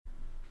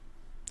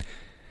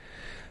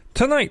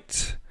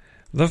Tonight,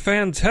 the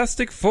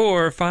Fantastic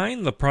Four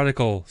find the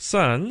prodigal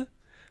son,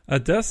 a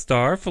Death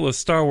Star full of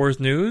Star Wars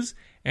news,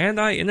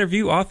 and I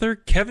interview author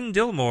Kevin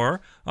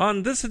Dillmore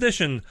on this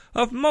edition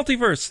of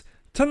Multiverse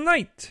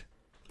Tonight.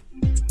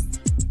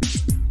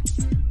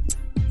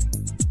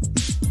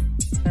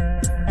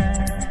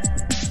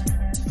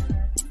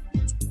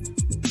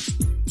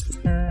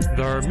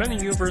 There are many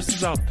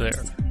universes out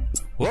there.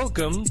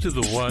 Welcome to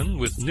the one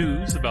with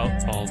news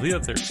about all the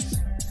others.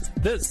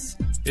 This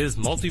is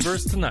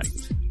Multiverse Tonight.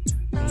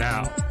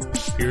 Now,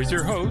 here's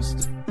your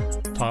host,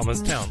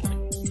 Thomas Townley.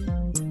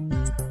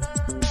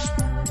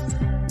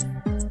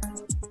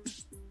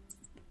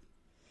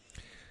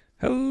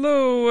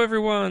 Hello,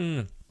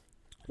 everyone.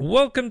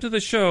 Welcome to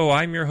the show.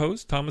 I'm your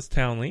host, Thomas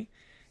Townley,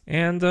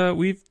 and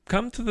we've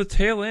come to the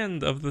tail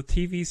end of the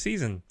TV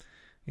season.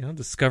 You know,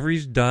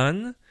 Discovery's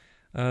done.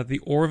 The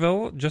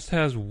Orville just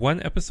has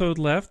one episode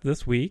left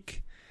this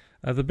week.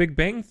 The Big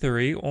Bang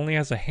Theory only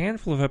has a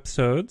handful of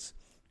episodes.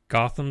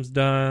 Gotham's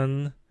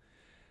done.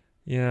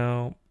 You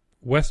know,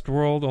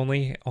 Westworld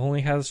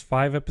only has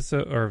 5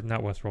 episodes, or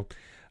not Westworld.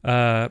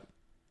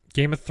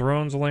 Game of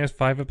Thrones only has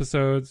 5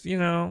 episodes. You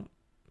know,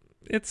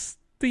 it's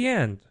the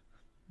end.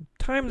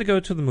 Time to go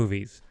to the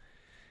movies.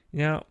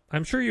 Now,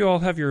 I'm sure you all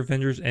have your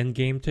Avengers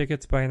Endgame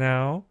tickets by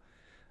now.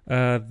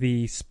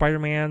 The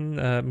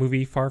Spider-Man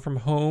movie Far From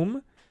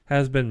Home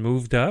has been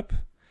moved up.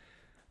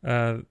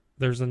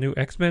 There's a new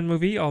X-Men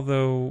movie,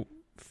 although,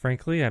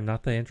 frankly, I'm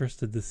not that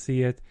interested to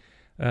see it.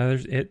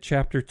 There's It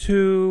Chapter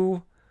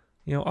 2.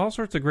 You know, all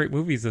sorts of great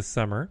movies this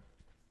summer.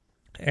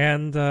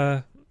 And,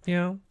 you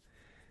know,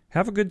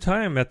 have a good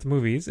time at the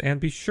movies. And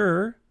be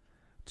sure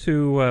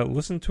to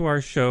listen to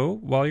our show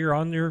while you're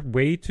on your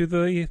way to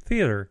the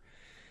theater.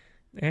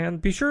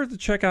 And be sure to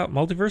check out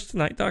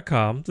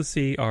multiversetonight.com to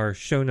see our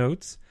show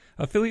notes,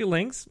 affiliate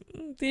links,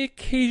 the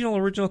occasional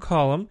original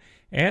column,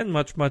 and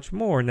much, much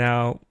more.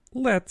 Now,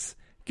 let's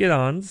get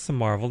on to some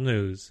Marvel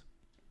news.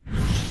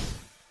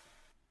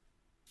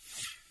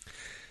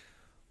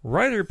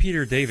 Writer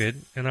Peter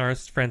David and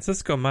artist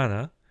Francisco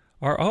Mana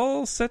are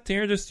all set to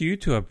introduce you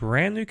to a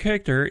brand new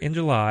character in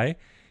July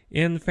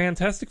in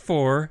Fantastic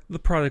Four: The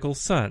Prodigal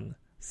Son.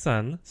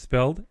 Son,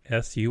 spelled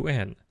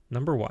S-U-N,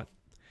 number 1.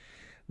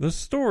 The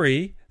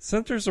story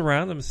centers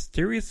around a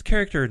mysterious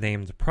character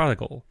named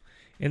Prodigal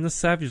in the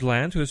Savage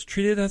Land who is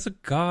treated as a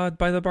god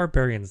by the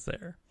barbarians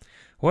there.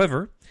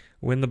 However,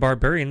 when the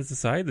barbarians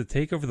decide to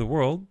take over the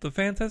world, the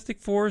Fantastic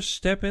Four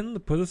step in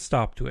to put a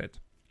stop to it.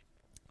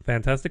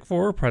 Fantastic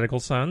Four: Prodigal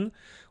Son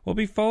will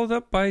be followed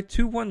up by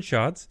 2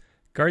 one-shots,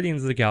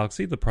 Guardians of the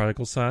Galaxy: The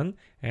Prodigal Son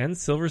and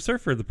Silver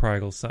Surfer: The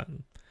Prodigal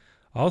Son.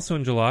 Also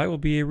in July will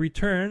be a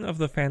return of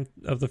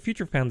the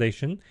Future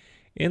Foundation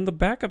in the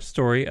backup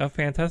story of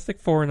Fantastic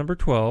Four number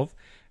 12,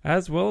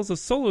 as well as a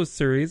solo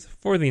series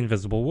for The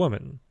Invisible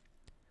Woman.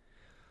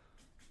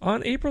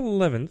 On April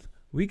 11th,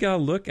 we got a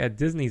look at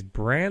Disney's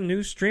brand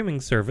new streaming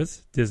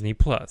service, Disney+.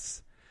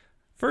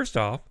 First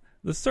off,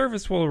 the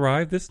service will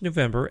arrive this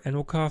November and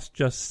will cost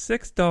just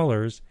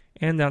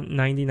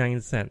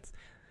 $6.99,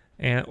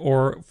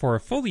 or for a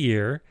full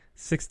year,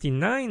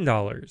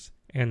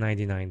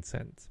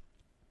 $69.99.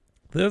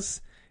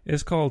 This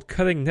is called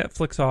cutting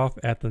Netflix off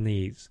at the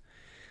knees.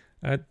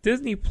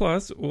 Disney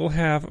Plus will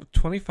have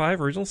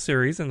 25 original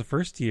series in the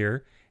first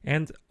year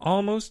and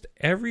almost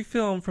every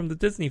film from the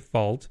Disney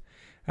vault,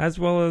 as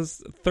well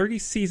as 30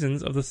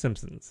 seasons of The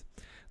Simpsons.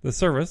 The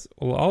service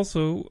will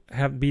also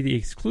be the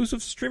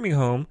exclusive streaming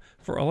home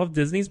for all of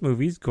Disney's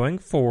movies going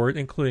forward,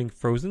 including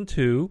Frozen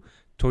 2,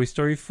 Toy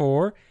Story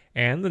 4,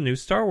 and the new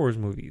Star Wars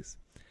movies.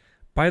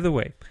 By the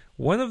way,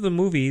 one of the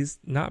movies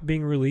not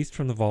being released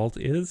from the vault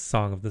is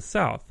Song of the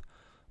South.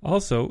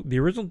 Also, the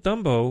original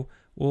Dumbo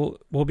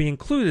will be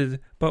included,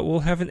 but will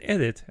have an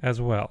edit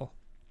as well.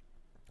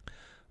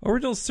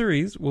 Original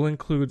series will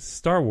include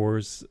Star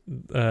Wars,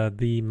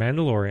 The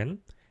Mandalorian,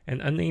 an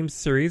unnamed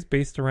series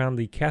based around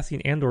the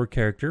Cassian Andor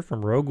character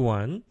from Rogue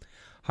One,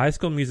 High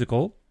School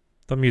Musical,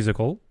 the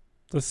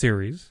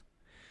series,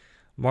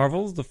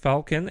 Marvel's The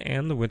Falcon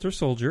and the Winter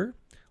Soldier,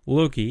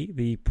 Loki,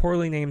 the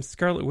poorly named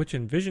Scarlet Witch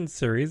and Vision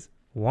series,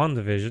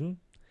 WandaVision,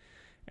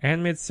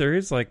 animated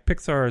series like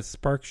Pixar's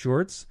Spark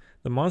Shorts,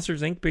 the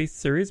Monsters Inc. based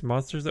series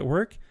Monsters at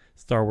Work,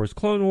 Star Wars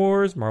Clone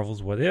Wars,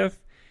 Marvel's What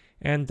If,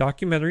 and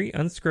documentary,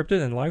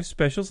 unscripted, and live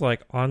specials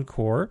like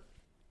Encore,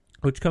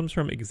 which comes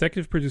from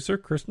executive producer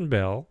Kristen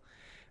Bell,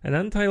 an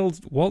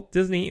untitled Walt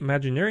Disney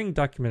Imagineering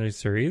documentary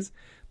series,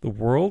 The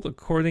World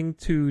According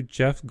to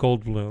Jeff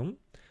Goldblum,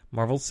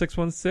 Marvel's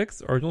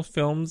 616, original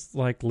films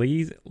like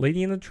Lady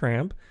and the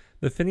Tramp,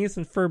 the Phineas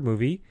and Ferb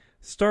movie,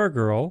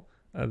 Stargirl,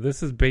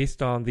 this is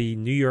based on the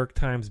New York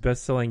Times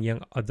best-selling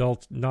young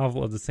adult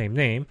novel of the same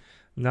name,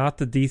 not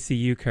the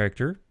DCU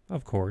character,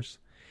 of course,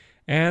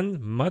 and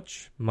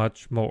much,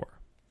 much more.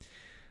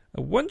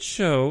 One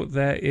show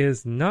that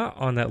is not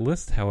on that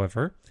list,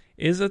 however,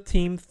 is a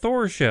Team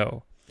Thor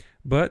show,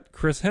 but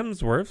Chris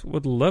Hemsworth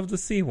would love to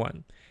see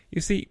one.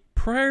 You see,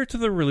 prior to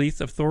the release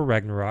of Thor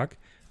Ragnarok,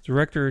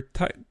 director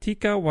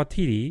Taika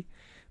Waititi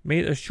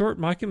made a short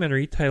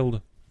mockumentary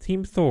titled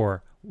Team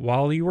Thor: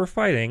 While You Were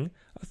Fighting,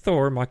 a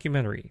Thor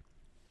mockumentary,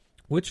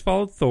 which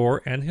followed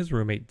Thor and his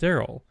roommate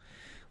Daryl.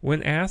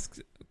 When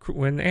asked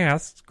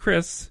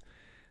Chris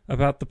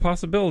about the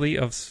possibility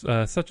of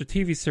such a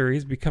TV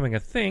series becoming a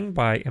thing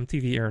by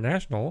MTV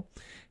International,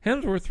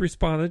 Hemsworth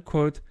responded,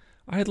 quote,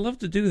 "I'd love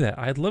to do that.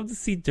 I'd love to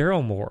see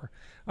Daryl more.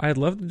 I'd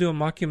love to do a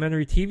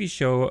mockumentary TV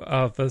show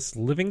of us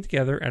living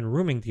together and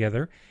rooming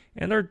together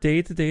and our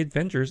day-to-day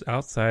adventures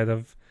outside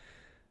of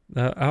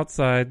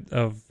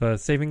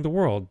saving the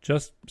world,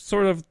 just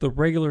sort of the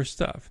regular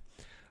stuff.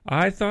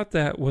 I thought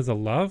that was a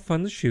lot of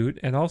fun to shoot,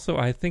 and also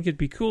I think it'd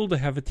be cool to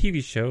have a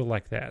TV show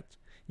like that.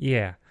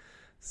 Yeah,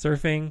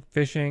 surfing,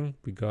 fishing,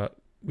 we got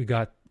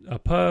a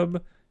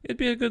pub. It'd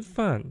be a good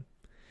fun.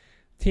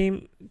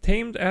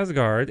 Tamed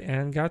Asgard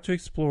and got to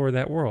explore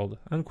that world,"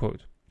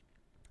 unquote.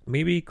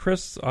 Maybe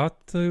Chris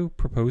ought to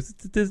propose it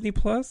to Disney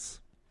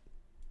Plus?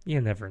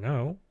 You never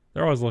know.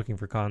 They're always looking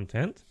for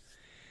content.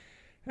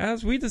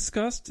 As we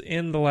discussed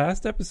in the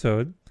last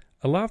episode,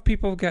 a lot of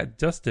people got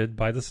dusted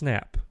by the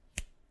snap.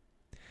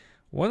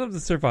 One of the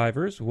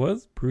survivors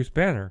was Bruce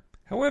Banner.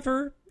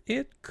 However,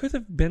 it could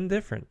have been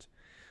different.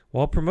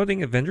 While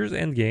promoting Avengers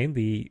Endgame,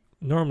 the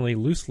normally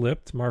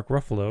loose-lipped Mark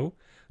Ruffalo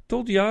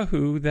told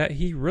Yahoo that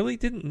he really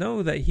didn't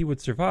know that he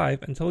would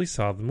survive until he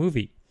saw the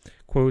movie.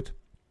 Quote,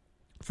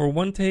 "For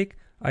one take,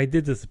 I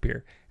did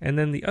disappear, and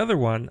then the other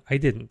one, I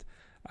didn't.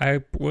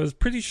 I was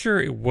pretty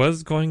sure it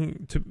was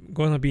going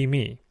to be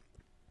me.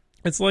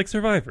 It's like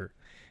Survivor.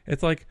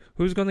 It's like,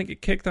 who's going to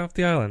get kicked off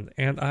the island?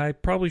 And I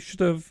probably should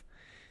have...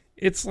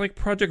 It's like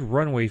Project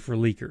Runway for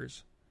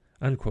leakers,"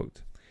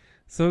 unquote.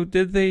 So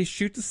did they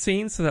shoot the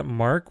scene so that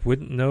Mark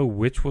wouldn't know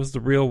which was the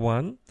real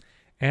one?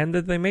 And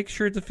did they make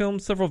sure to film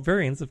several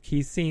variants of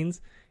key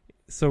scenes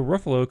so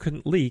Ruffalo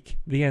couldn't leak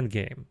the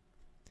endgame?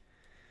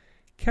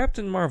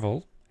 Captain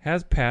Marvel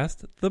has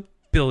passed the $1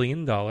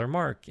 billion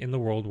mark in the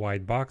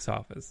worldwide box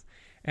office,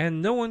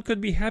 and no one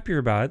could be happier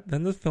about it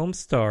than the film's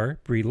star,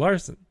 Brie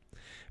Larson.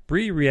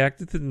 Brie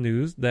reacted to the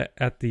news that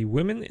at the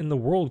Women in the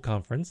World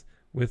conference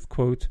with,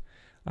 quote,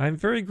 "I'm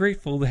very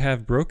grateful to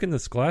have broken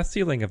this glass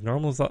ceiling of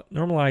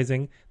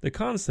normalizing the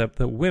concept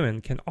that women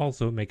can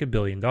also make $1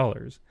 billion.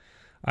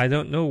 I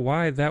don't know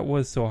why that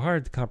was so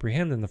hard to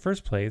comprehend in the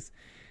first place.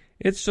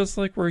 It's just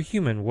like we're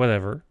human,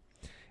 whatever.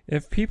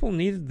 If people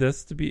needed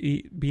this to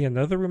be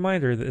another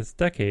reminder this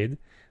decade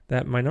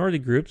that minority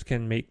groups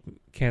can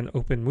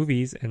open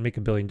movies and make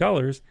 $1 billion,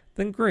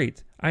 then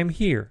great. I'm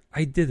here.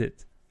 I did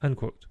it,"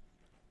 unquote.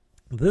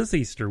 This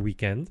Easter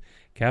weekend,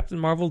 Captain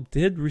Marvel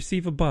did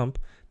receive a bump,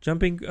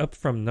 jumping up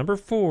from number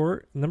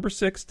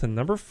 6 to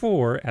number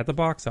 4 at the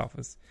box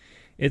office.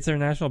 Its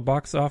international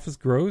box office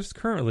gross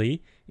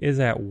currently is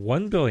at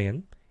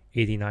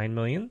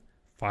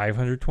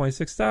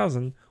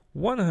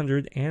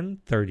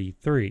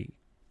 $1,089,526,133.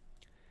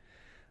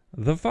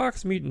 The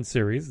Fox Mutant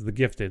series, The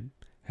Gifted,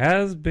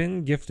 has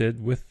been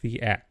gifted with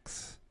the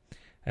axe,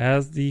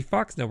 as the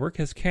Fox network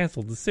has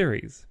canceled the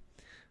series.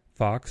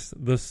 Fox,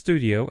 the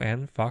studio,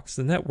 and Fox,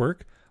 the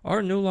network,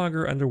 are no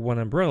longer under one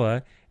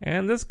umbrella,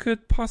 and this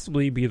could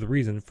possibly be the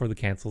reason for the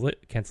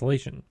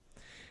cancellation.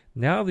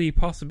 Now the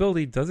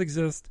possibility does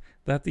exist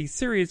that the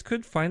series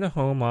could find a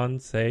home on,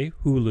 say,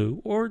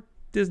 Hulu or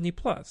Disney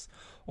Plus,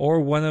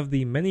 or one of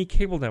the many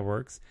cable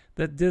networks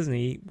that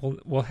Disney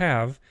will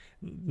have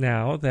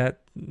now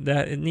that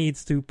it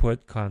needs to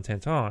put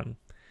content on.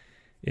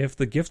 If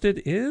The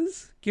Gifted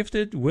is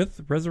gifted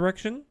with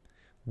Resurrection,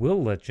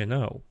 we'll let you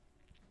know.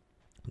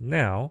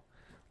 Now,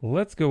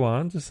 let's go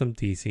on to some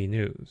DC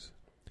news.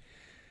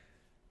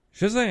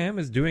 Shazam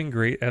is doing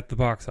great at the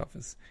box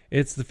office.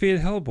 It's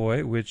defeated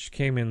Hellboy, which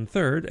came in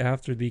third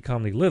after the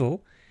comedy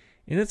Little.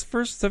 In its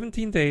first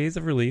 17 days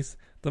of release,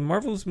 the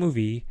marvelous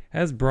movie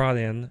has brought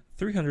in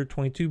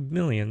 $322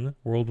 million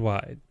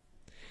worldwide.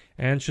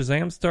 And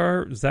Shazam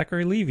star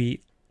Zachary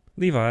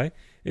Levi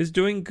is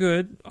doing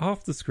good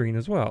off the screen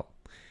as well.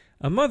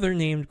 A mother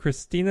named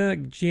Christina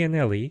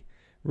Gianelli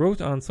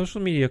wrote on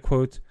social media,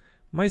 quote,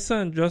 "My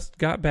son just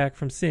got back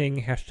from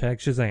seeing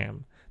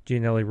 #Shazam."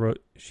 Gianelli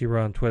wrote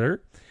on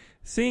Twitter,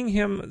 "Seeing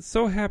him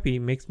so happy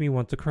makes me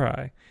want to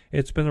cry.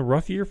 It's been a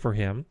rough year for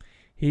him.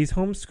 He's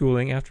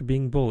homeschooling after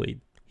being bullied.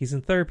 He's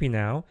in therapy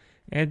now,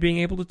 and being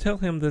able to tell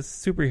him this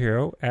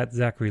superhero at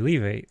Zachary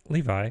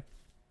Levi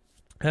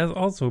has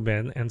also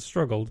been and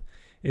struggled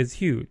is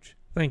huge.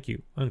 Thank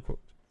you," unquote.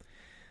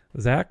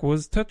 Zach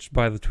was touched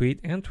by the tweet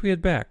and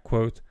tweeted back,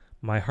 quote,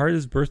 "My heart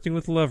is bursting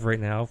with love right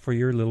now for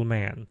your little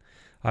man.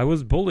 I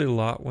was bullied a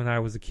lot when I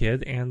was a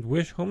kid and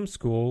wish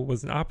homeschool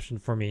was an option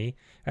for me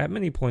at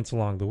many points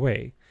along the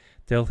way.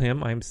 Tell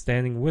him I'm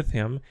standing with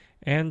him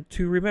and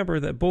to remember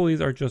that bullies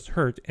are just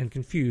hurt and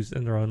confused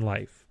in their own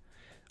life,"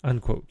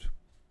 unquote.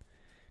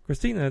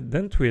 Christina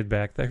then tweeted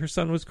back that her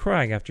son was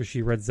crying after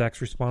she read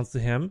Zach's response to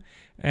him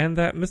and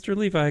that Mr.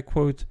 Levi,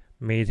 quote,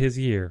 "made his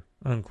year,"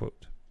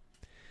 unquote.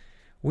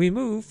 We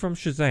move from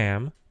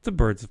Shazam to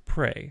Birds of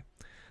Prey.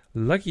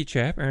 Lucky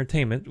Chap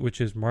Entertainment,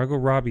 which is Margot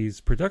Robbie's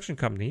production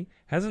company,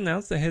 has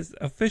announced that it has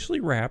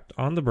officially wrapped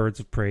on the Birds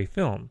of Prey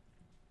film.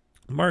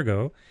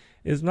 Margot,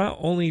 is not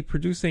only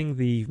producing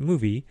the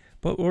movie,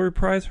 but will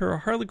reprise her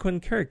Harley Quinn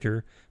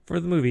character for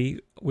the movie,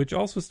 which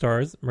also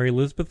stars Mary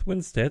Elizabeth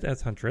Winstead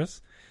as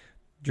Huntress,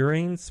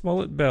 Doreen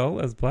Smollett Bell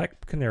as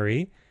Black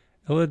Canary,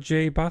 Ella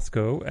J.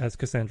 Bosco as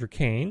Cassandra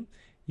Cain,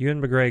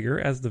 Ewan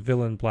McGregor as the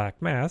villain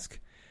Black Mask,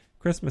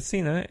 Chris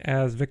Messina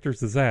as Victor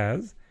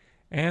Zsasz,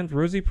 and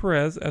Rosie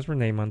Perez as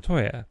Renee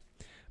Montoya.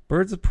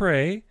 Birds of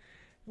Prey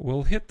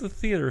will hit the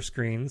theater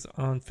screens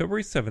on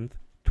February 7th,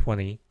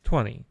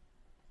 2020.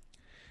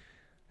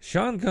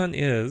 Sean Gunn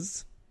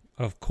is,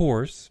 of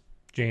course,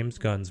 James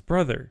Gunn's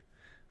brother.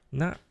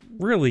 Not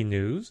really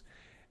news,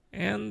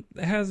 and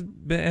has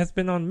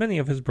been on many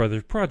of his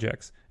brother's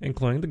projects,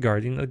 including the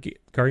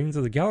Guardians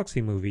of the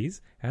Galaxy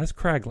movies as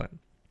Kraglin.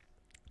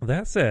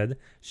 That said,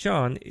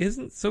 Sean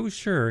isn't so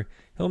sure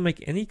he'll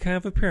make any kind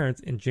of appearance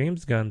in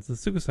James Gunn's The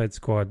Suicide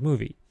Squad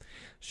movie.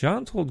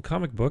 Sean told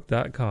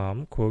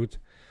comicbook.com, quote,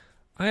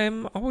 "I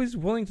am always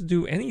willing to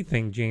do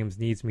anything James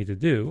needs me to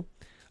do.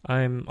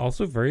 I'm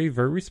also very,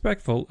 very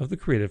respectful of the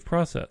creative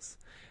process,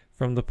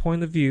 from the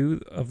point of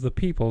view of the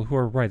people who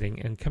are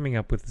writing and coming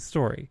up with the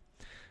story.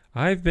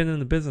 I've been in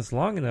the business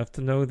long enough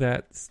to know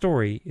that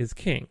story is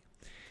king.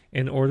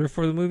 In order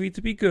for the movie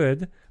to be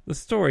good, the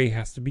story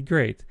has to be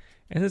great.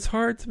 And it's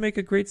hard to make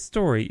a great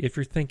story if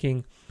you're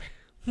thinking,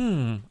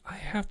 I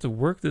have to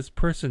work this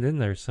person in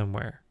there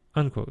somewhere,"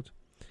 unquote.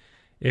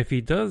 If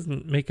he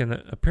doesn't make an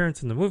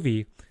appearance in the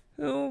movie,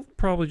 he'll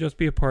probably just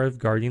be a part of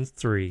Guardians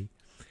 3.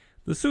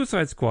 The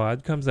Suicide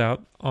Squad comes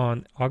out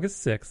on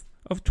August 6th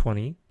of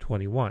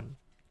 2021.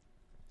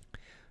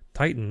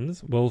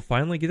 Titans will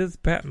finally get its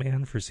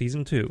Batman for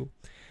Season 2.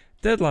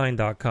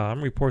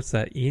 Deadline.com reports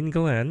that Ian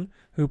Glenn,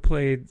 who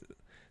played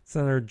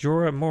Sir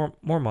Jorah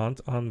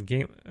Mormont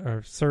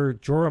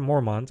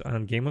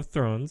on Game of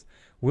Thrones,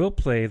 will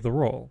play the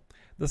role.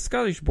 The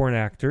Scottish-born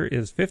actor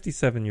is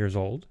 57 years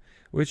old,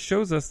 which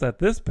shows us that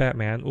this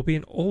Batman will be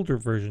an older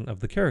version of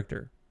the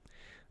character.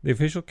 The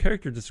official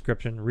character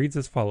description reads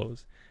as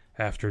follows: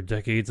 "After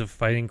decades of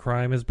fighting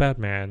crime as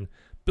Batman,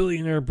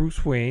 billionaire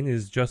Bruce Wayne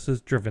is just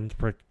as driven to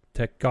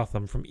protect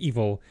Gotham from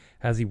evil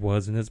as he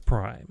was in his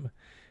prime.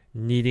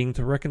 Needing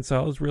to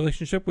reconcile his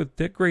relationship with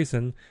Dick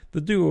Grayson,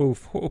 the duo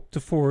hope to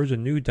forge a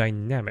new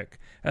dynamic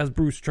as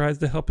Bruce tries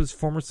to help his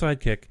former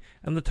sidekick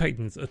and the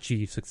Titans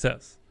achieve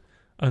success,"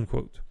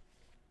 unquote.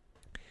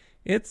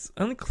 It's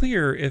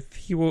unclear if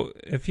he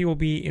will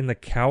be in the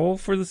cowl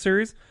for the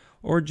series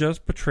or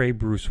just portray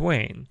Bruce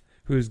Wayne,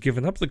 who's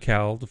given up the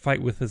cowl to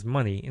fight with his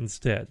money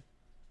instead.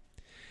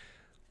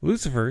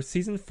 Lucifer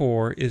Season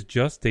 4 is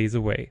just days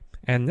away,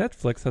 and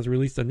Netflix has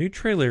released a new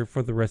trailer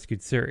for the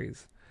rescued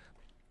series.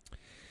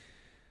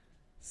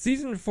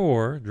 Season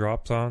 4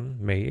 drops on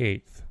May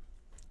 8th.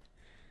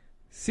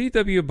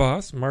 CW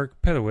boss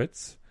Mark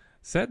Pedowitz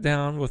sat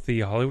down with The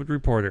Hollywood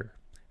Reporter.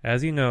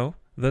 As you know,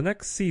 the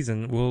next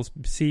season will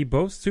see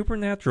both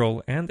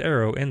Supernatural and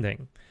Arrow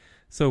ending.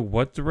 So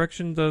what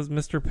direction does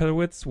Mr.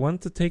 Pedowitz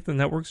want to take the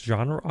network's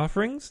genre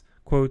offerings?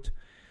 Quote,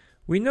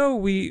 "We know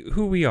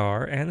who we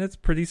are, and it's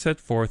pretty set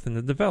forth in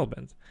the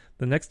development.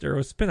 The next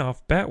Arrow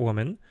spin-off,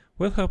 Batwoman,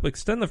 will help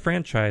extend the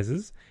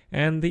franchises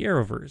and the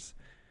Arrowverse.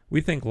 We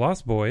think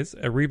Lost Boys,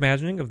 a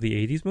reimagining of the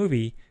 80s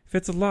movie,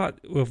 fits a lot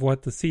of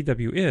what the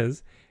CW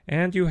is,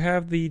 and you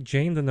have the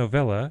Jane the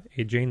Novella,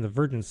 a Jane the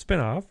Virgin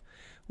spin-off,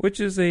 which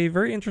is a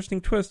very interesting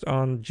twist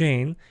on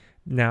Jane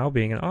now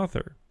being an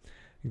author.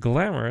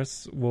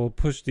 Glamorous will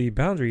push the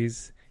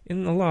boundaries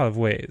in a lot of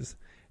ways,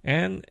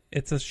 and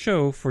it's a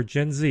show for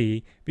Gen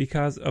Z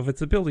because of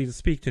its ability to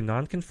speak to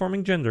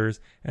non-conforming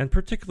genders and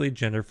particularly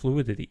gender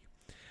fluidity.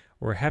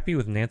 We're happy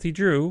with Nancy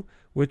Drew,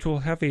 which will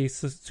have a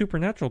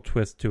supernatural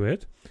twist to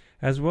it,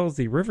 as well as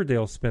the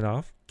Riverdale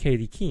spin-off,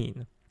 Katie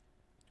Keene,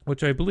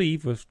 which I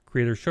believe was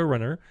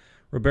creator-showrunner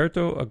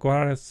Roberto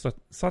Aguirre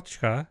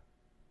Sacasa,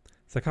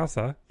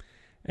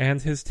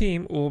 and his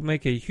team will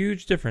make a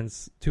huge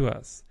difference to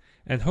us,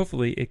 and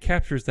hopefully it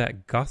captures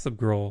that Gossip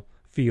Girl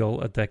feel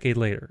a decade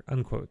later,"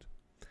 unquote.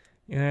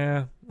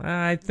 Yeah,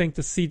 I think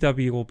the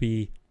CW will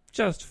be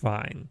just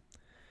fine.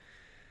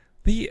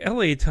 The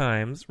LA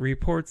Times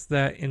reports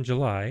that in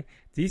July,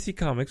 DC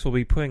Comics will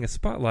be putting a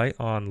spotlight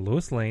on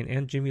Lois Lane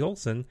and Jimmy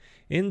Olsen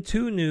in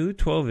two new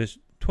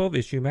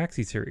 12-issue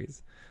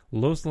maxi-series.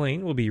 Lois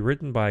Lane will be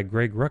written by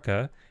Greg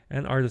Rucka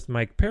and artist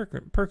Mike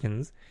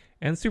Perkins,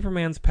 and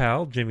Superman's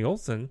pal, Jimmy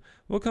Olsen,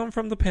 will come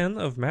from the pen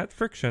of Matt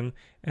Friction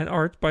and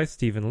art by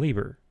Steve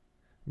Lieber.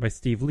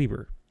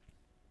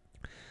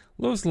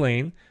 Lois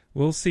Lane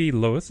will see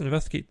Lois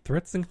investigate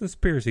threats and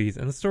conspiracies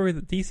in a story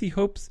that DC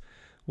hopes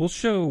will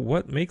show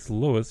what makes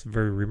Lois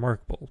very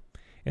remarkable.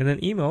 In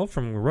an email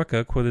from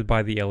Rucka quoted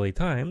by the LA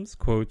Times,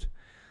 quote,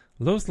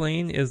 "Lois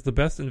Lane is the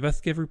best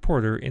investigative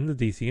reporter in the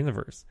DC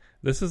universe.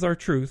 This is our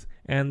truth,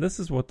 and this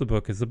is what the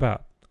book is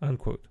about,"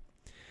 unquote.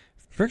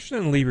 Friction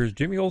and Lieber's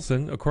Jimmy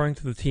Olsen, according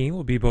to the team,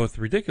 will be both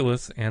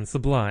ridiculous and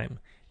sublime.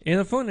 In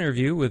a phone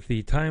interview with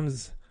the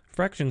Times,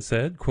 Friction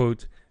said,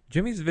 quote,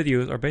 "Jimmy's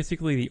videos are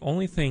basically the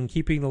only thing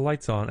keeping the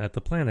lights on at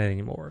the planet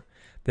anymore.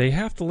 They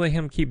have to let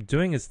him keep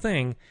doing his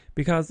thing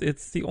because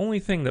it's the only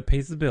thing that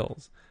pays the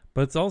bills.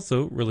 but it's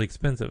also really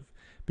expensive,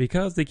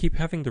 because they keep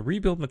having to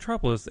rebuild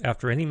Metropolis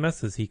after any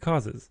messes he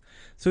causes.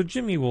 So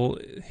Jimmy will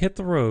hit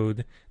the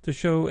road to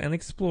show and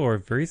explore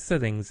various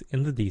settings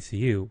in the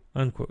DCU,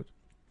 unquote.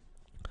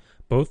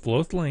 Both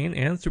Lois Lane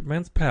and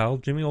Superman's pal,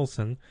 Jimmy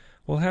Olsen,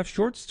 will have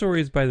short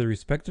stories by their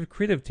respective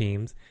creative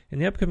teams in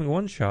the upcoming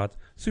one-shot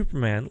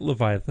Superman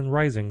Leviathan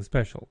Rising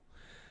special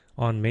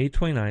on May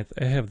 29th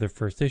ahead of their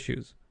first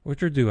issues,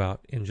 which are due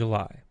out in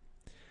July.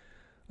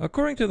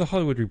 According to The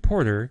Hollywood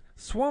Reporter,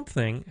 Swamp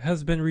Thing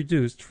has been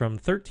reduced from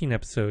 13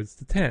 episodes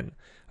to 10,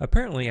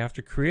 apparently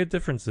after creative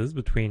differences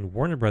between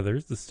Warner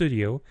Brothers, the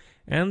studio,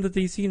 and the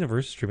DC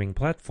Universe streaming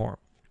platform.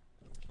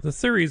 The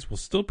series will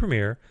still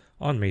premiere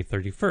on May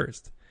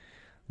 31st.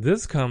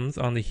 This comes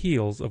on the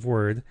heels of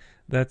word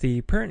that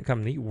the parent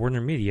company,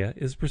 Warner Media,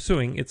 is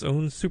pursuing its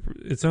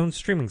own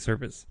streaming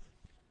service,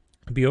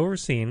 to be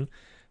overseen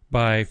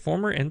by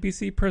former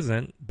NBC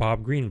president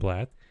Bob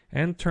Greenblatt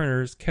and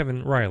Turner's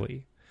Kevin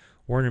Riley.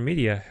 Warner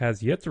Media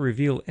has yet to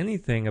reveal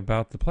anything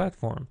about the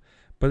platform,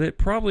 but it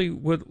probably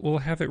will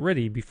have it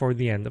ready before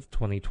the end of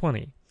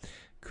 2020.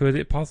 Could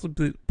it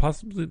possibly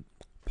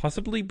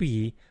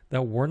be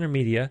that Warner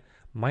Media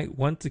might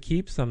want to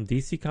keep some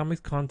DC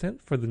Comics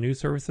content for the new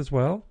service as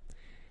well?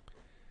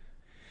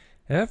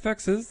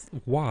 FX's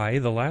Y: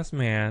 The Last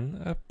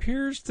Man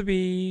appears to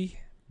be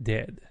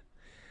dead.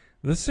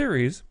 The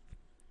series,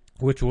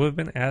 which would have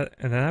been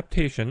an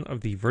adaptation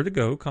of the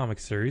Vertigo comic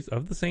series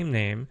of the same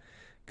name,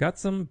 got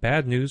some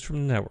bad news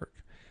from the network.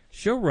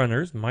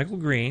 Showrunners Michael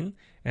Green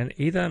and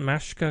Ada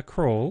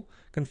Mashka-Kroll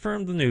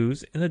confirmed the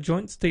news in a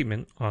joint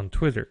statement on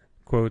Twitter.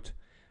 Quote,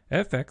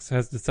 FX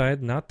has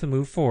decided not to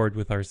move forward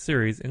with our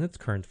series in its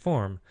current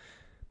form,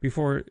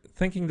 before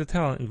thanking the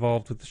talent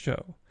involved with the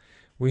show.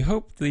 We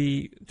hope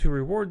to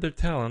reward their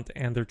talent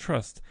and their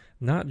trust,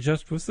 not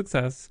just with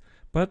success,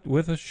 but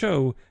with a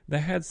show that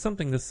had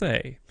something to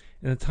say,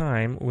 in a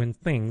time when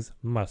things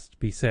must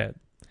be said.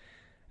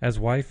 As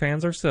Y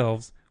fans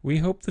ourselves, we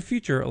hope the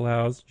future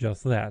allows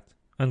just that,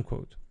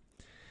 unquote.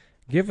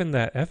 Given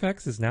that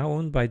FX is now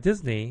owned by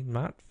Disney,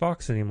 not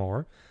Fox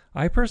anymore,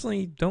 I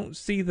personally don't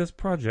see this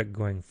project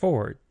going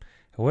forward.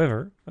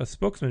 However, a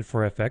spokesman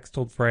for FX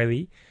told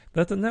Friday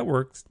that the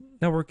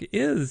network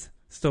is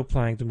still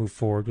planning to move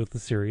forward with the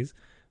series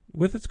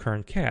with its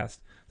current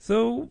cast,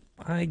 so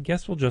I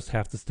guess we'll just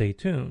have to stay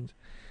tuned.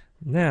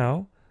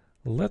 Now,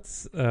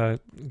 let's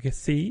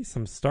see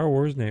some Star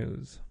Wars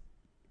news.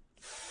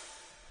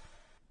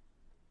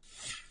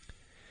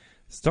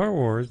 Star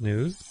Wars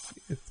news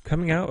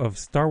coming out of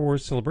Star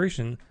Wars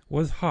Celebration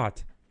was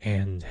hot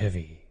and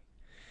heavy.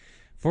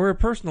 For a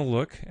personal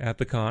look at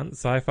the con,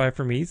 Sci-Fi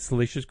for Me,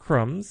 Salacious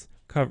Crumbs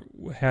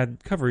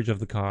had coverage of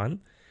the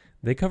con.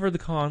 They covered the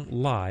con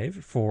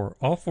live for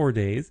all 4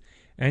 days,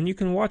 and you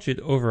can watch it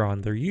over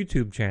on their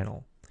YouTube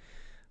channel.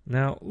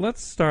 Now,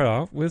 let's start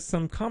off with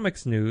some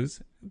comics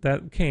news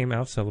that came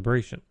out of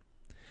Celebration.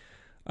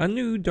 A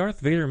new Darth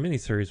Vader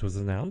miniseries was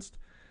announced.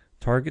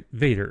 Target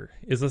Vader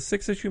is a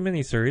 6-issue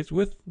miniseries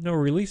with no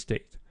release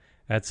date.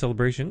 At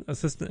Celebration,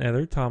 assistant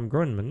editor Tom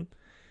Groneman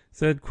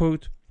said,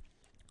 quote,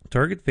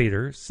 Target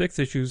Vader, 6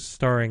 issues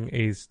starring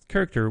a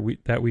character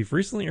that we've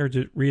recently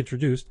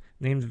reintroduced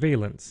named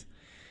Valence.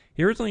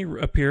 He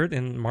originally appeared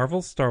in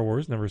Marvel's Star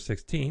Wars number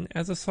 16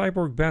 as a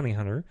cyborg bounty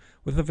hunter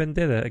with a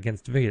vendetta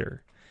against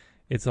Vader.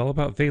 It's all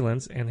about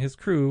Valence and his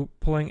crew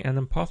pulling an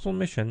impossible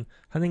mission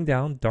hunting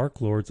down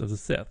Dark Lords of the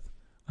Sith,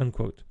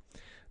 unquote.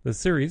 The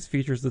series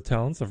features the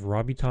talents of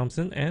Robbie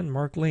Thompson and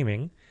Mark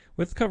Laming,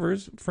 with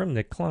covers from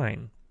Nick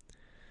Klein.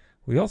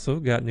 We also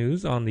got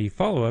news on the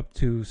follow-up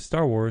to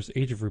Star Wars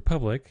Age of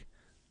Republic,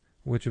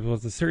 which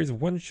was a series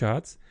of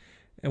one-shots,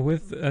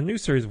 with a new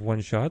series of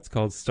one-shots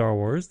called Star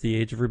Wars The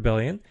Age of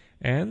Rebellion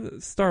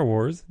and Star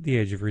Wars The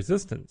Age of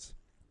Resistance.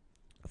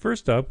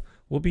 First up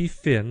will be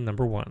Finn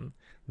number 1.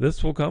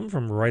 This will come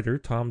from writer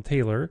Tom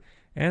Taylor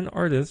and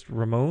artist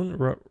Ramon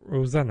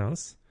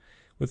Rosanas,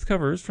 with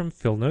covers from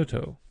Phil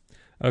Noto.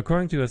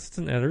 According to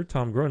assistant editor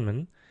Tom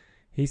Groneman,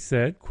 he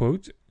said,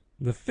 quote,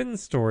 the Finn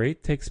story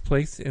takes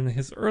place in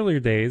his earlier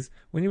days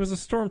when he was a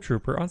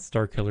stormtrooper on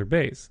Starkiller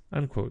Base,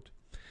 unquote.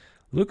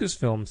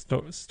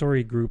 Lucasfilm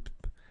story group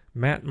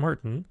Matt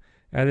Martin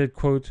added,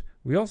 quote,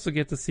 we also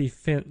get to see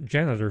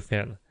Janitor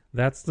Finn.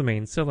 That's the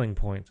main selling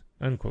point,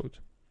 unquote.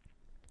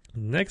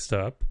 Next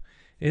up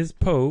is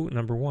Poe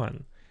number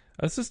 1.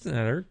 Assistant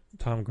editor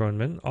Tom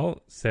Groneman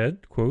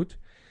said, quote,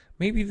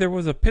 maybe there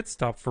was a pit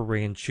stop for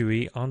Rey and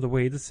Chewie on the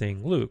way to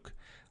seeing Luke.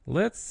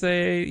 Let's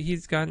say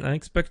he's got an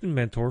unexpected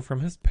mentor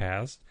from his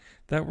past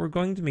that we're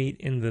going to meet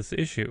in this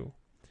issue,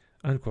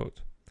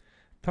 unquote.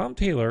 Tom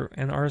Taylor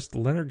and artist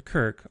Leonard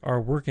Kirk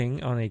are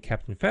working on a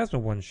Captain Phasma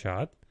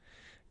one-shot,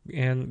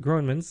 and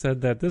Groneman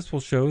said that this will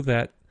show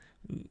that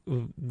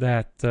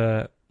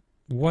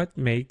what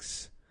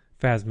makes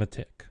Phasma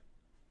tick.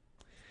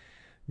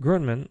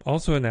 Groneman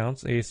also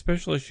announced a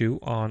special issue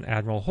on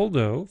Admiral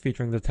Holdo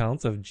featuring the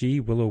talents of G.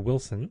 Willow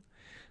Wilson,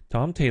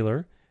 Tom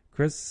Taylor,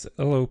 Chris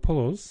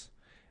Elopoulos,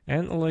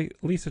 and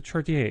Lisa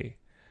Chartier.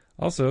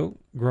 Also,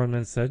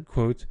 Groneman said,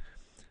 quote,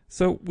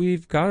 So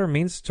we've got our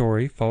main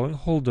story following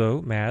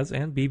Holdo, Maz,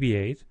 and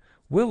BB-8.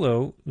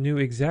 Willow knew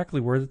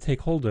exactly where to take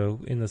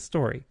Holdo in the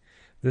story.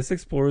 This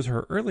explores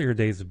her earlier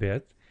days a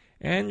bit,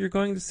 and you're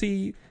going to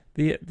see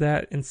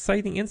that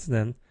inciting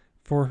incident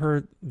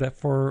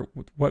for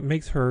what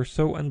makes her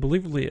so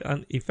unbelievably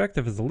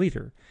effective as a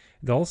leader.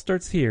 It all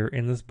starts here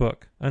in this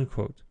book,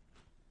 unquote.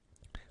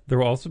 There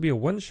will also be a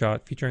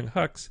one-shot featuring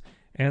Hux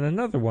and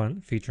another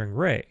one featuring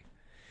Rey.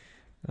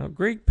 Now,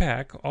 Greg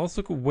Pak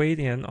also weighed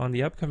in on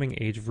the upcoming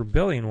Age of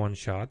Rebellion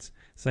one-shots,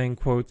 saying,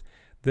 quote,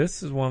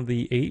 "This is one of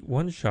the 8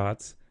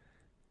 one-shots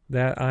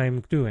that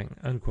I'm doing,"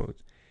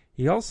 unquote.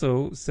 He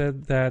also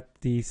said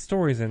that the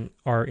stories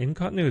are in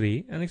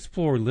continuity and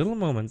explore little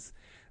moments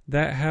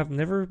that have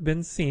never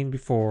been seen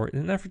before in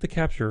an effort to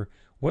capture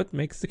what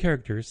makes the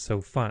characters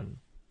so fun.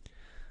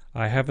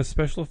 I have a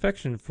special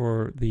affection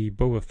for the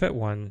Boba Fett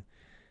one,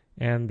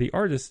 and the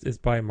artist is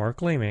by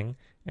Mark Laming,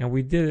 and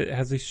we did it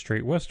as a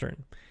straight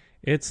Western.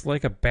 It's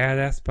like a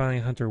badass bounty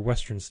hunter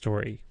Western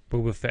story,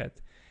 Boba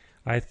Fett.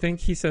 I think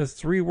he says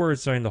 3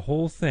 words during the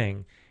whole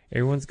thing.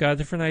 Everyone's got a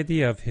different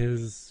idea of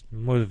his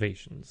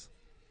motivations,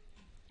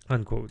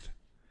 unquote.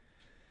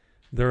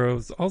 There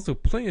was also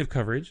plenty of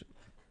coverage,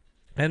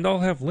 and I'll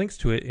have links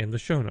to it in the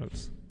show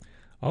notes.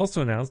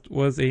 Also announced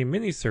was a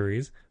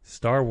miniseries,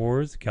 Star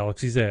Wars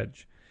Galaxy's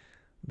Edge,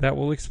 that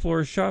will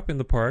explore a shop in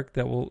the park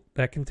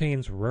that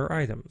contains rare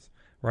items.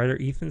 Writer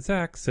Ethan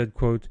Sachs said,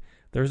 quote,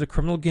 "There's a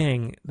criminal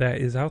gang that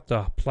is out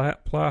to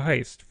plot a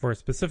heist for a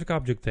specific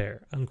object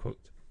there,"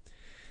 unquote.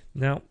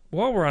 Now,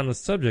 while we're on the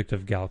subject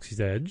of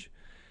Galaxy's Edge,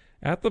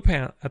 at the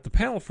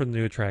panel for the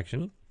new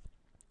attraction,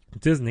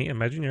 Disney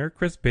Imagineer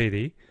Chris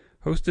Beatty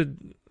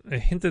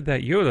hinted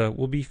that Yoda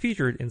will be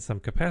featured in some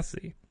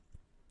capacity.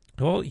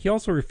 Well, he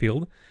also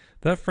revealed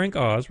that Frank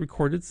Oz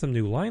recorded some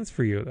new lines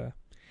for Yoda.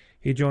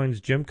 He joins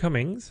Jim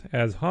Cummings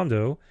as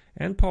Hondo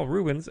and Paul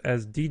Rubens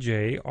as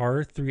DJ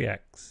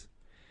R3X.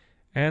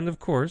 And of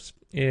course,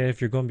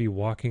 if you're going to be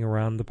walking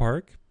around the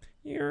park,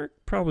 you're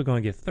probably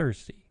going to get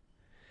thirsty.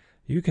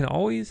 You can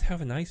always have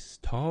a nice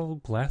tall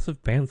glass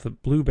of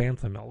blue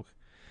Bantha milk.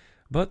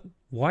 But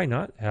why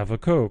not have a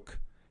Coke?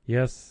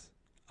 Yes,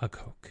 a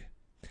Coke.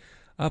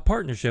 A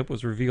partnership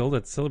was revealed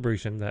at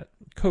Celebration that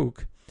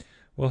Coke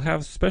will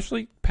have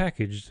specially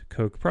packaged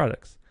Coke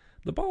products.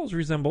 The balls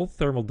resemble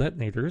thermal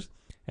detonators,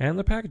 and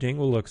the packaging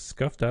will look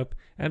scuffed up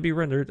and be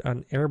rendered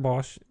on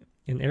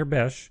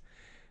airbrush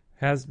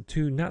as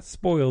to not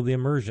spoil the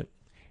immersion.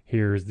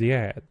 Here's the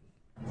ad.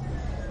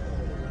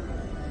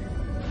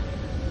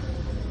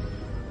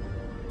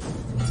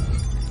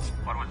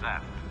 What was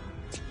that?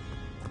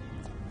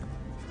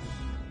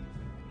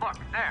 Look,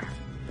 there.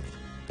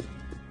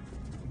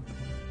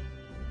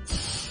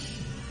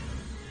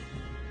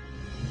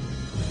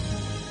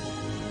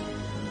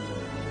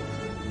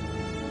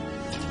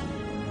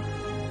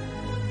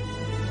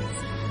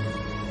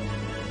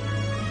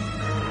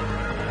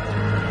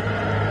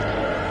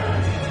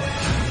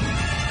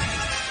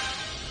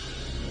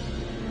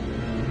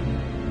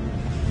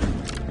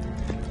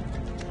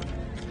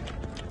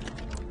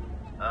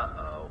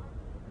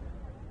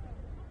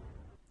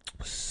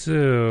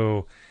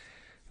 So,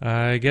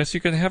 I guess you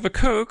can have a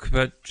Coke,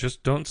 but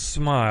just don't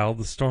smile.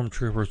 The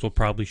stormtroopers will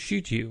probably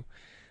shoot you.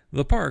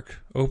 The park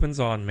opens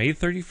on May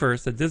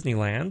 31st at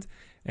Disneyland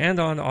and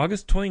on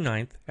August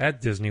 29th at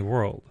Disney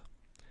World.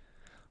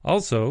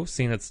 Also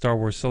seen at Star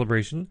Wars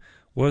Celebration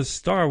was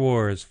Star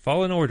Wars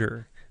Fallen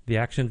Order, the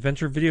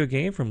action-adventure video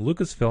game from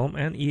Lucasfilm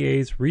and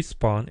EA's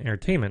Respawn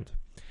Entertainment.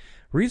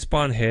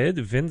 Respawn head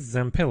Vince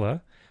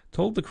Zampella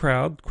told the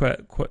crowd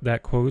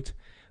that, quote,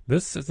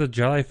 "This is a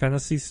Jedi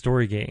fantasy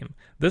story game.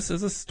 This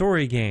is a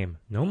story game.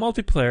 No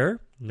multiplayer,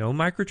 no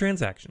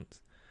microtransactions,"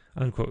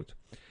 unquote.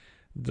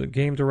 The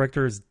game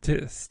director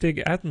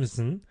Stig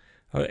Asmussen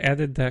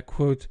added that,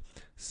 quote,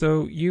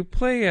 "So you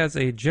play as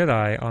a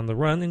Jedi on the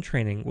run in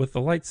training with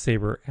the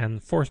lightsaber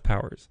and force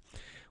powers.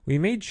 We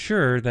made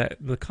sure that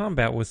the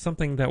combat was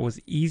something that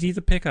was easy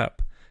to pick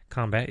up.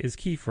 Combat is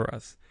key for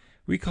us.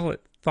 We call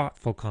it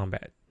thoughtful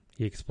combat,"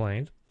 he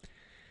explained.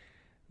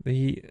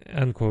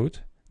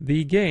 Unquote.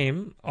 The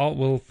game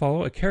will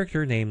follow a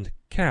character named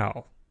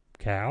Cal.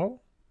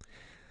 Cal?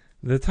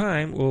 The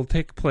time will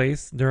take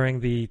place during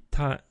the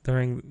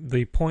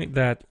point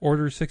that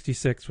Order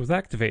 66 was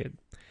activated.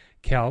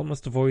 Cal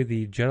must avoid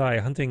the Jedi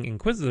hunting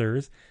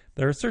Inquisitors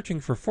that are searching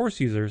for Force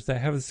users that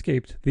have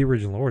escaped the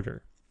original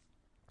Order.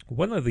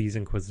 One of these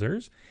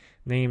Inquisitors,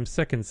 named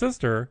Second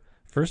Sister,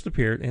 first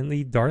appeared in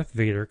the Darth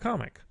Vader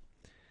comic.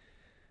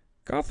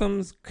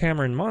 Gotham's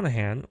Cameron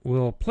Monaghan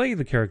will play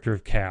the character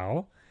of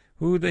Cal,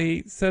 who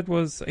they said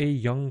was had a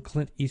young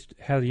Clint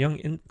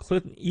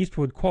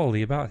Eastwood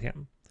quality about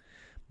him.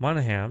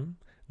 Monaghan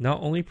not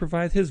only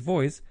provided his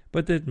voice,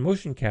 but did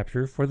motion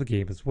capture for the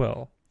game as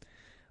well.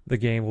 The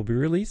game will be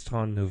released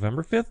on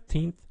November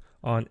 15th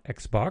on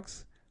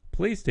Xbox,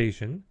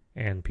 PlayStation,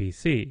 and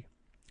PC.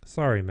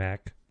 Sorry,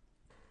 Mac.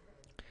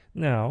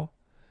 Now,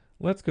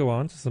 let's go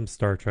on to some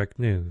Star Trek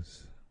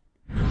news.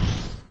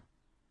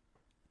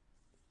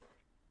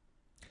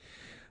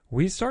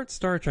 We start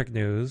Star Trek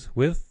news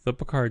with The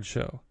Picard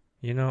Show.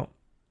 You know,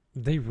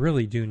 they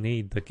really do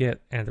need to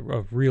get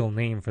a real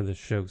name for this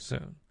show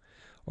soon.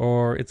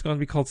 Or it's going to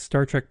be called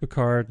Star Trek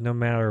Picard no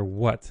matter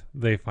what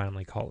they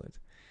finally call it.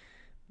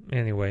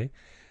 Anyway,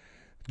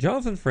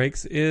 Jonathan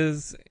Frakes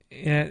is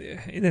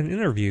in an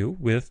interview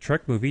with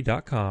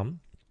TrekMovie.com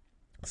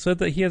said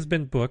that he has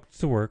been booked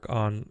to work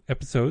on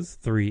episodes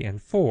 3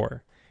 and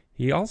 4.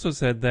 He also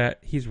said that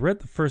he's read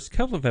the first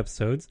couple of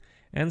episodes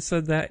and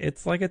said that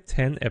it's like a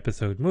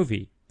 10-episode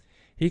movie.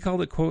 He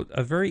called it, quote,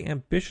 a very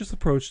ambitious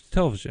approach to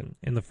television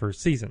in the first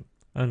season,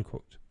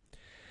 unquote.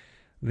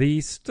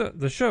 The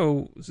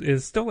show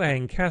is still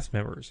adding cast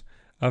members.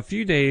 A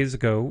few days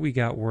ago, we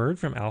got word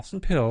from Alison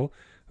Pill,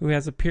 who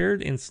has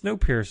appeared in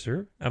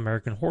Snowpiercer,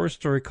 American Horror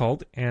Story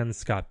Cult, and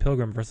Scott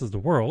Pilgrim vs. the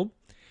World.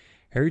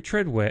 Harry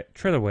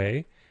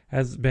Treadaway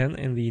has been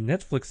in the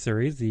Netflix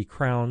series The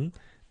Crown,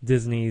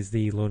 Disney's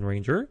The Lone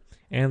Ranger,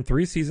 and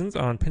 3 seasons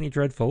on Penny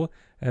Dreadful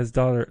as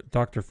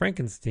Dr.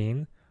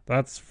 Frankenstein.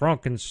 That's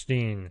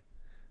Frankenstein.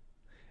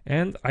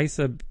 And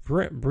Isa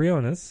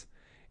Briones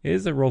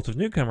is a relative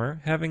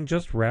newcomer, having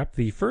just wrapped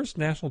the first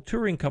national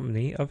touring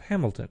company of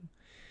Hamilton.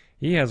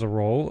 He has a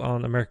role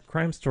on American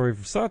Crime Story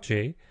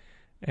Versace,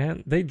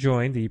 and they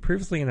joined the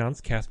previously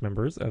announced cast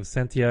members of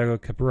Santiago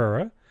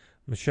Cabrera,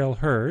 Michelle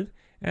Hurd,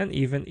 and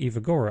even Eva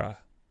Gora.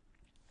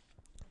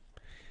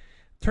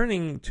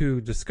 Turning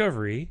to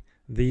Discovery,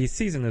 the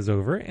season is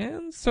over,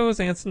 and so is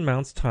Anson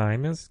Mount's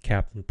time as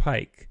Captain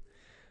Pike.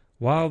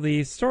 While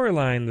the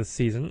storyline this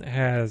season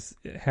has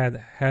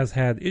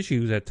had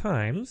issues at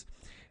times,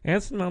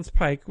 Anson Mount's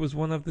Pike was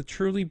one of the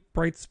truly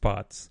bright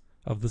spots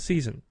of the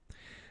season.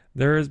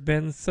 There has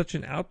been such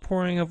an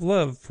outpouring of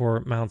love for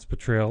Mount's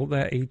portrayal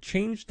that a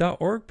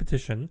Change.org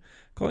petition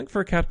calling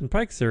for a Captain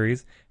Pike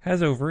series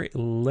has over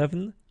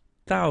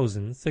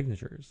 11,000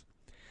 signatures.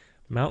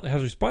 Mount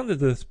has responded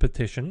to this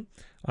petition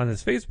on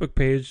his Facebook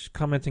page,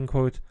 commenting,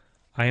 quote,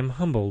 I am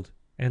humbled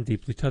and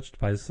deeply touched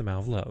by this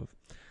amount of love.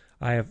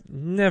 I have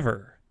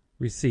never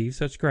received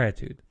such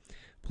gratitude.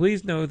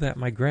 Please know that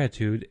my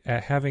gratitude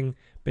at having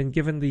been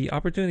given the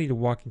opportunity to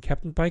walk in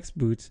Captain Pike's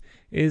boots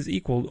is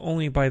equaled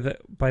only by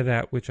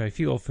that which I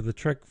feel for the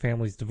Trek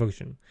family's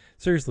devotion.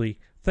 Seriously,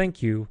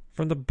 thank you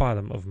from the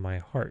bottom of my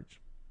heart.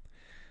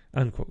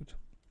 Unquote.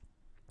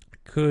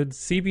 Could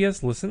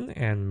CBS listen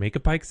and make a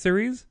Pike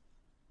series?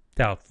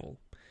 Doubtful.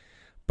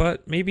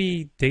 But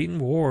maybe Dayton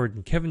Ward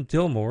and Kevin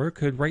Dillmore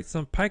could write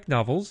some Pike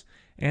novels,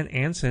 and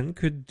Anson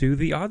could do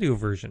the audio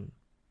version.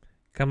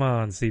 Come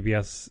on,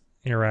 CBS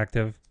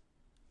Interactive.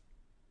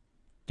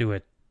 Do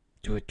it.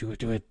 Do it, do it,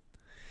 do it.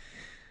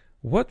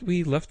 What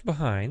we left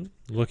behind,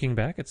 looking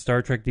back at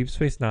Star Trek Deep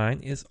Space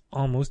Nine, is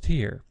almost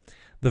here.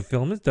 The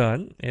film is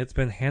done, it's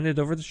been handed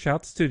over to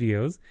Shout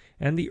Studios,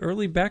 and the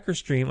early backer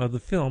stream of the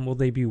film will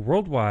debut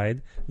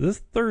worldwide this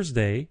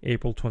Thursday,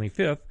 April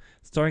 25th,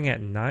 starting at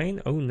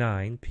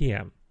 9:09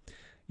 p.m.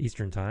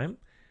 Eastern Time.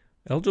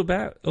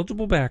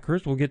 Eligible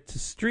backers will get to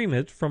stream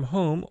it from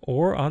home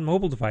or on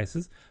mobile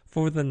devices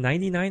for the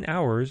 99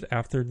 hours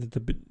after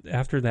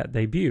that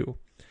debut.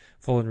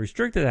 Full and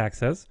restricted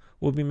access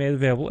will be made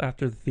available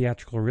after the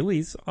theatrical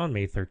release on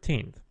May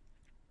 13th.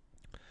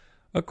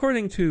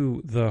 According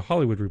to The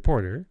Hollywood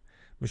Reporter,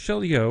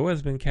 Michelle Yeoh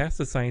has been cast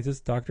as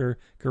scientist Dr.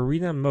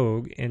 Garina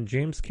Moog in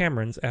James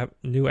Cameron's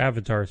new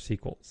Avatar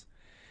sequels.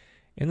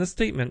 In a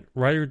statement,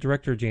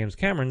 writer-director James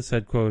Cameron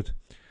said, quote,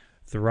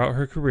 throughout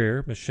her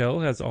career, Michelle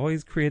has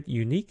always created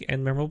unique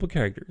and memorable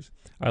characters.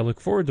 I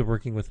look forward to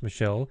working with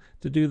Michelle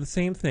to do the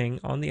same thing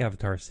on the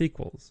Avatar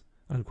sequels,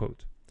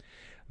 unquote.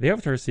 The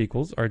Avatar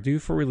sequels are due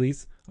for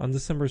release on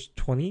December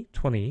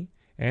 2020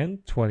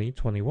 and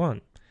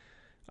 2021.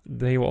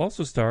 They will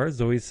also star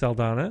Zoe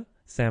Saldana,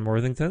 Sam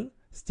Worthington,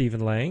 Stephen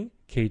Lang,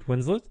 Kate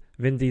Winslet,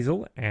 Vin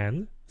Diesel,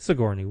 and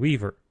Sigourney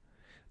Weaver.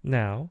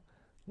 Now,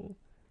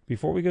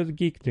 before we go to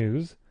Geek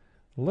News,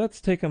 let's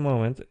take a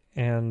moment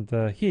and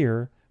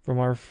hear from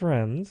our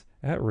friends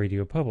at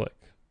Radio Public.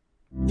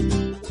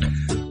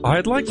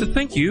 I'd like to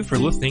thank you for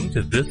listening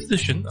to this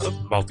edition of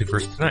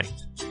Multiverse Tonight.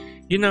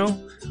 You know,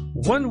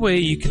 one way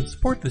you can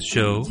support this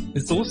show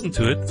is to listen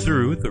to it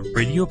through the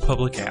Radio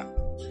Public app.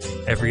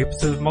 Every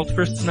episode of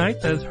Multiverse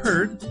Tonight that is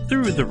heard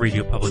through the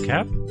Radio Public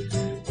app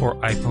for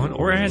iPhone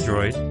or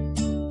Android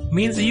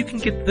means that you can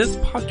get this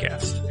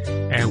podcast,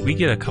 and we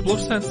get a couple of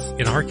cents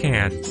in our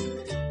can.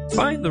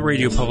 Find the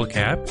Radio Public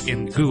app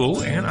in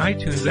Google and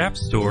iTunes app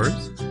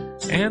stores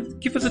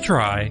and give it a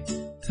try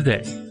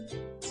today.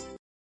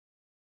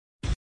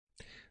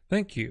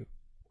 Thank you.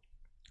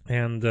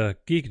 And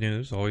Geek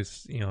News,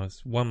 always,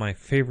 it's one of my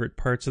favorite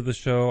parts of the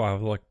show. I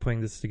like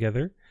putting this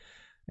together.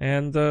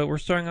 And we're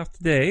starting off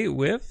today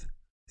with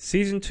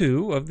Season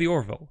 2 of The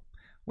Orville,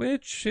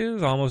 which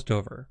is almost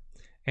over.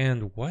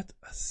 And what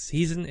a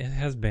season it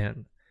has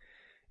been.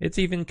 It's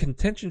even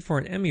contention for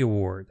an Emmy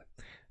Award.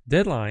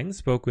 Deadline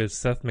spoke with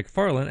Seth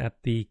MacFarlane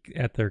at the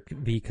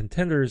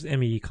Contenders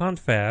Emmy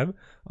confab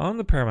on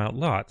the Paramount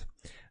lot.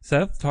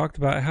 Seth talked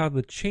about how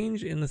the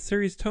change in the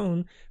series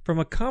tone from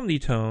a comedy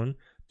tone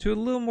to a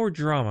little more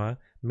drama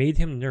made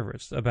him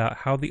nervous about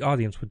how the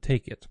audience would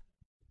take it.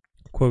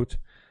 Quote,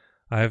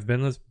 I've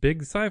been a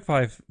big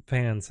sci-fi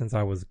fan since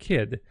I was a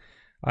kid.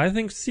 I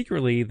think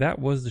secretly that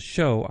was the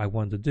show I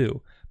wanted to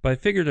do, but I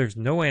figured there's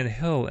no way in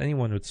hell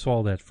anyone would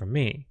swallow that from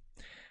me.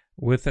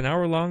 With an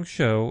hour-long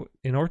show,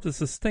 in order to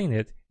sustain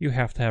it, you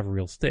have to have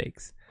real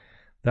stakes.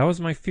 That was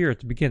my fear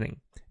at the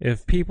beginning.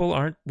 If people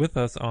aren't with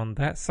us on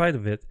that side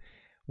of it,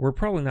 we're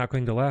probably not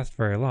going to last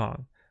very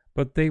long.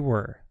 But they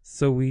were,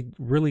 so we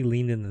really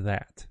leaned into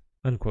that."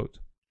 Unquote.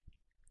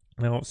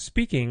 Now,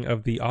 speaking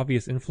of the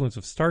obvious influence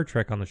of Star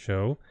Trek on the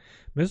show,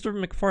 Mr.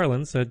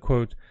 McFarlane said,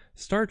 quote,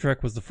 "Star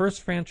Trek was the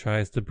first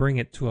franchise to bring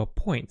it to a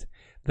point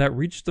that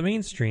reached the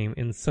mainstream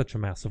in such a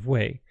massive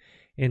way.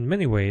 In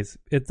many ways,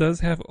 it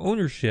does have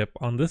ownership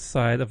on this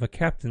side of a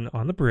captain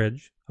on the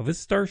bridge of his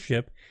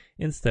starship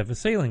instead of a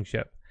sailing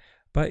ship,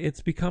 but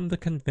it's become the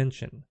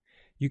convention.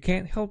 You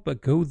can't help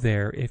but go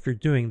there if you're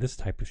doing this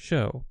type of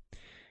show.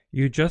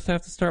 You just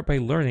have to start by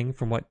learning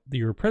from what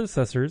your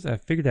predecessors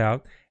have figured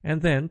out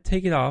and then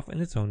take it off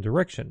in its own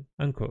direction."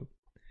 Unquote.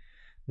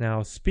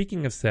 Now,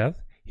 speaking of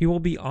Seth, he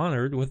will be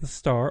honored with a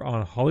star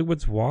on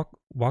Hollywood's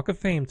Walk of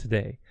Fame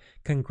today.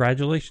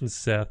 Congratulations,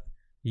 Seth.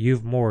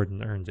 You've more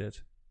than earned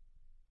it.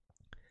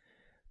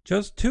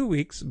 Just 2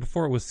 weeks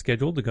before it was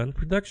scheduled to go into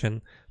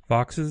production,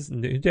 Fox's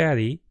new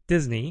daddy,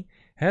 Disney,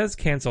 has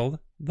canceled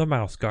the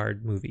Mouse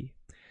Guard movie.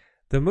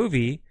 The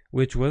movie,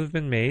 which would have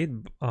been based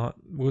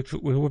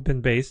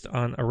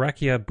on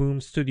Arakia Boom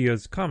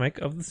Studios' comic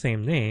of the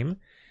same name,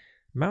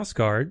 Mouse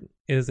Guard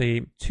is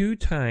a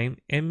 2-time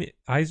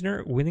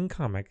Eisner-winning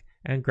comic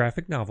and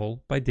graphic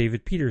novel by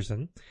David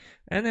Peterson,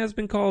 and has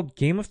been called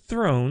Game of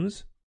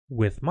Thrones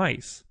with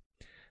mice.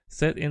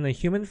 Set in a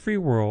human-free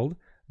world,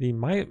 the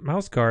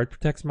Mouse Guard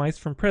protects mice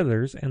from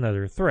predators and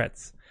other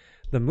threats.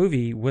 The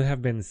movie would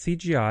have been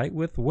CGI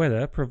with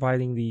Weta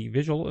providing the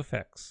visual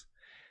effects.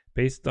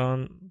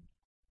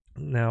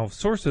 Now,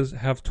 sources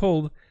have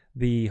told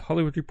the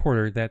Hollywood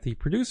Reporter that the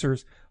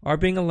producers are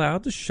being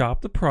allowed to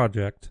shop the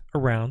project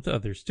around to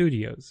other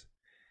studios.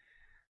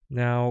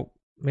 Now,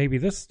 maybe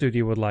this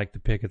studio would like to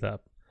pick it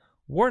up.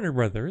 Warner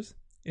Brothers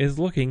is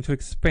looking to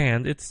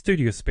expand its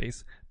studio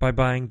space by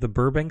buying the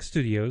Burbank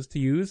Studios to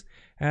use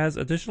as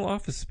additional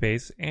office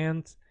space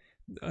and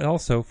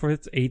also for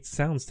its 8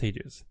 sound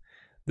stages.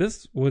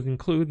 This would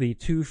include the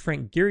 2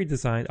 Frank Gehry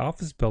designed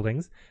office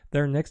buildings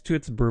that are next to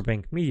its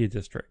Burbank Media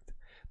District.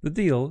 The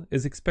deal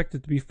is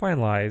expected to be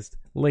finalized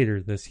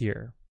later this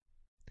year.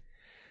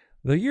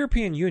 The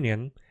European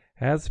Union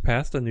has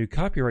passed a new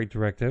copyright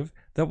directive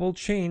that will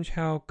change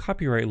how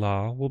copyright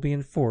law will be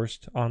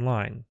enforced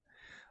online.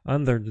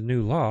 Under the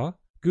new law,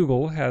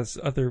 Google has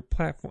other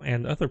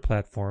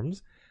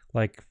platforms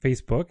like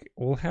Facebook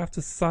will have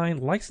to sign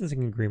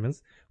licensing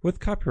agreements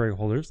with copyright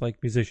holders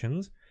like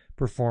musicians,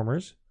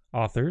 performers,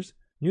 authors,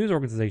 news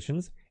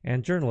organizations,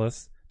 and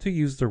journalists to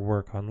use their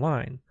work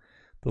online.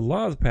 The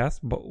law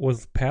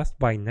was passed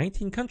by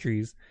 19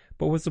 countries,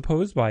 but was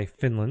opposed by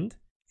Finland,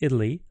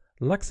 Italy,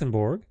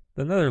 Luxembourg,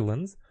 the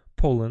Netherlands,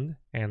 Poland,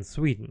 and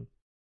Sweden.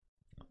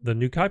 The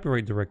new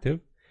copyright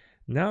directive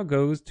now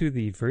goes to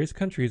the various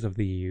countries of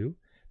the EU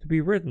to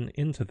be written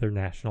into their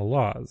national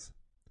laws.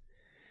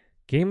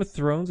 Game of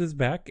Thrones is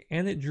back,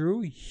 and it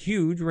drew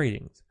huge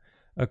ratings.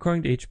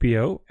 According to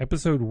HBO,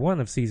 episode 1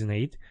 of season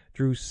 8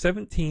 drew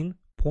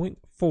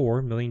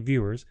 17.4 million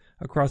viewers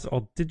across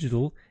all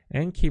digital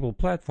and cable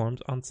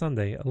platforms on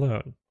Sunday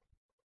alone.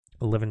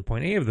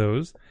 11.8 of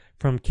those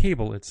from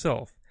cable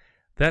itself.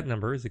 That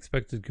number is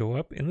expected to go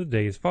up in the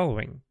days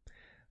following.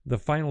 The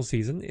final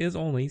season is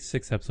only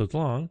 6 episodes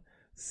long,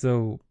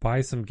 so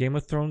buy some Game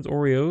of Thrones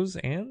Oreos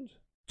and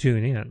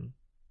tune in.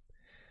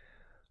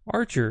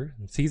 Archer,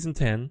 season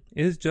 10,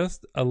 is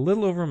just a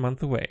little over a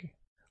month away.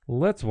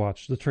 Let's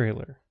watch the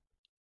trailer.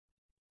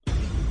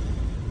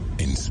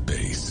 In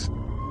space,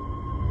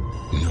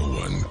 no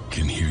one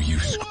can hear you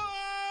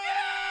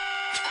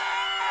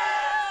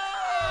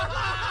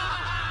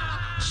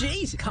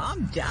Jeez,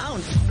 calm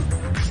down.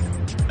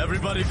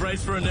 Everybody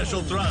brace for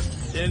initial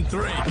thrust. In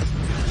 3.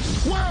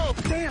 Whoa!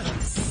 Damn,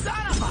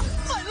 son of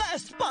a... My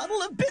last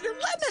bottle of bitter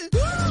lemon!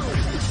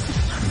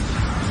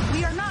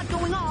 We are not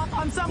going off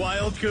on some...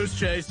 Wild goose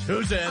chase.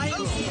 Who's in?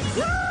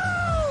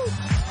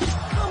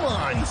 Come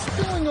on,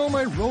 spilling all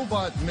my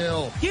robot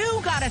milk.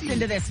 You got us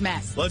into this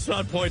mess. Let's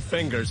not point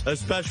fingers,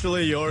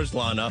 especially yours,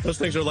 Lana. Those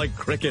things are like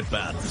cricket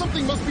bats.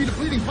 Something must be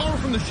depleting power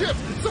from the ship.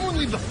 Someone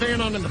leave the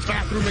fan on in the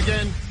bathroom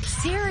again.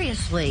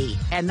 Seriously.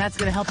 And that's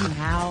going to help you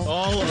how?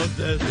 All of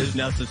this is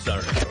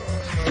necessary.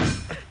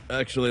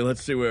 Actually,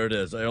 let's see where it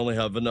is. I only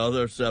have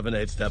another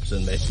 7-8 steps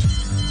in me.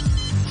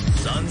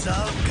 Sun's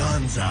out,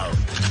 guns out.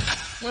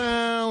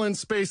 Well, in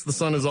space, the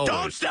sun is always...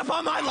 Don't step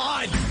on my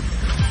line!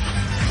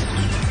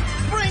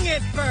 Bring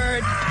it,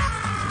 Bird!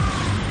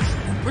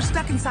 We're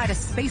stuck inside a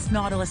space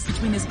nautilus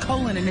between his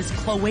colon and his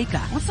cloaca.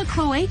 What's a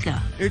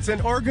cloaca? It's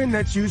an organ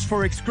that's used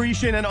for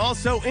excretion and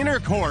also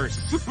intercourse.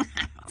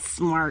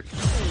 Smart.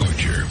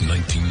 Archer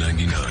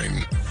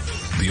 1999.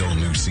 The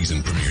all-new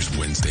season premieres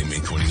Wednesday, May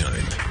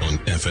 29th on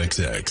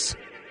FXX.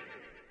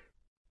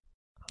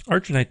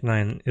 Archer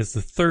 99 is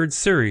the third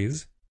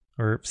season,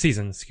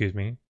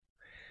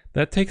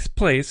 that takes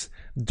place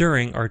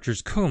during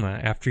Archer's coma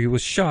after he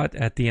was shot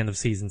at the end of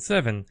Season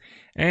 7,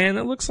 and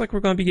it looks like we're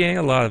going to be getting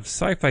a lot of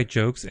sci-fi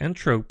jokes and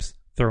tropes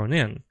thrown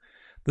in.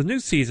 The new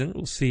season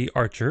will see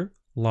Archer,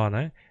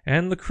 Lana,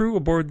 and the crew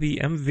aboard the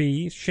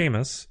MV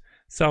Seamus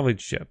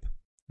salvage ship.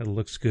 It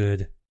looks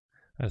good.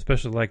 I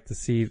especially like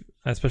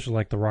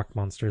the rock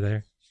monster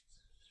there.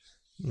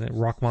 The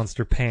rock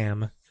monster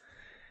Pam.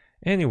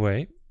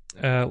 Anyway,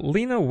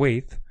 Lena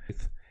Waithe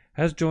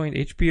has joined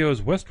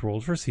HBO's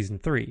Westworld for Season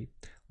 3.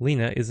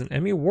 Lena is an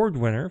Emmy Award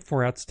winner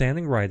for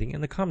Outstanding Writing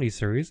in the Comedy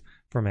Series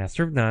for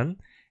Master of None,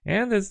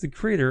 and is the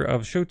creator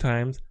of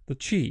Showtime's The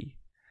Chi.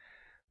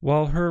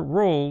 While her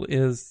role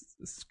is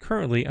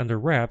currently under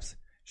wraps,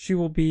 she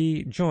will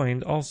be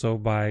joined also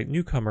by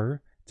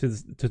newcomer to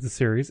the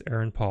series,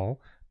 Aaron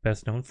Paul,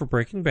 best known for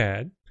Breaking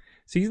Bad.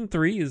 Season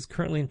 3 is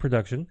currently in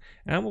production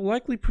and will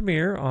likely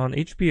premiere on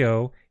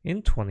HBO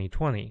in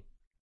 2020.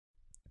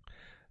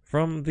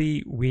 From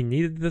the We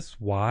Needed This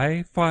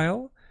Why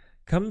file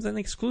comes an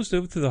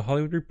exclusive to The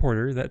Hollywood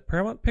Reporter that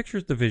Paramount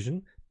Pictures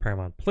division,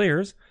 Paramount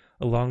Players,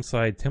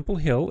 alongside Temple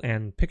Hill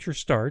and Picture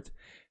Start,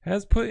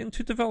 has put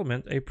into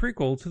development a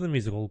prequel to the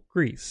musical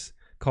Grease,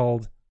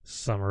 called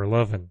Summer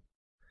Lovin'.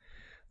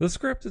 The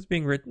script is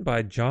being written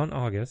by John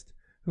August,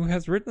 who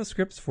has written the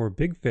scripts for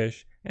Big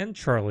Fish and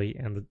Charlie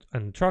and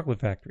the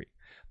Chocolate Factory.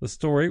 The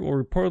story will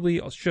reportedly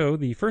show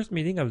the first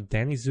meeting of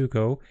Danny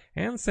Zuko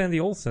and Sandy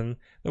Olsen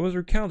that was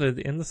recounted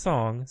in the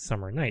song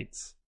Summer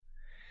Nights.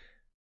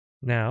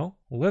 Now,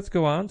 let's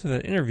go on to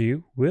the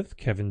interview with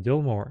Kevin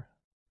Dillmore.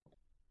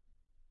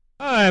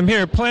 Hi, I'm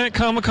here at Planet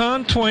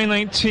Comic-Con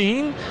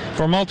 2019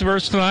 for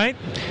Multiverse Tonight.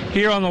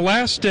 Here on the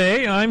last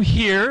day, I'm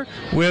here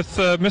with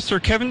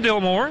Mr. Kevin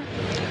Dillmore,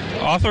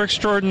 author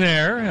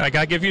extraordinaire. I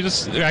gotta give you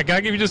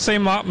the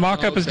same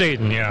mock-up as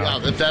Dayton. Yeah.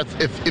 That's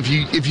if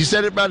you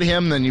said it about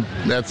him, then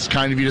that's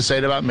kind of you to say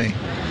it about me.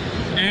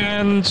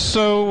 And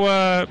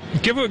so,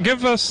 give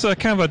us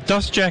kind of a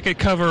dust jacket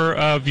cover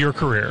of your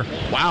career.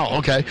 Wow.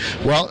 Okay.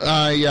 Well,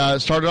 I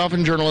started off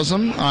in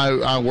journalism.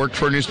 I worked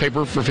for a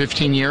newspaper for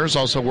 15 years.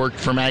 Also worked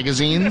for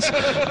magazines.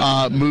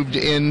 Moved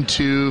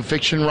into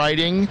fiction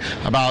writing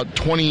about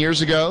 20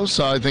 years ago.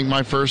 So I think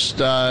my first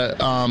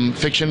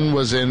fiction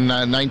was in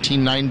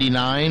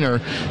 1999 or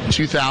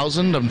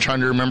 2000. I'm trying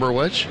to remember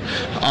which.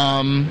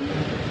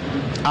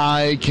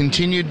 I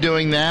continued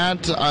doing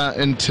that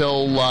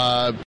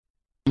until.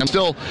 I'm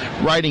still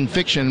writing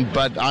fiction,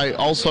 but I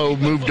also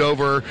moved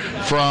over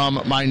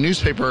from my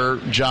newspaper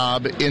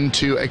job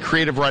into a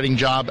creative writing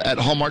job at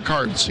Hallmark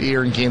Cards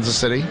here in Kansas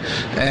City,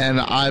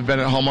 and I've been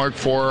at Hallmark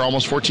for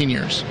almost 14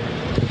 years.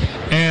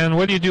 And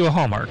what do you do at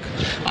Hallmark?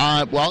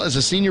 Well, as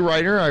a senior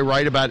writer, I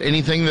write about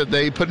anything that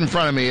they put in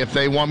front of me. If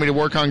they want me to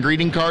work on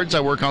greeting cards, I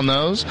work on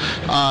those.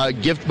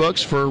 Gift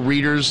books for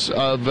readers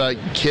of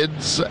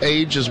kids'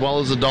 age as well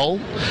as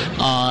adult.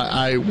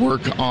 I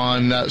work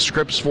on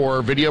scripts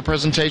for video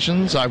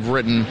presentations. I've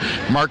written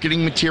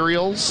marketing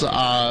materials.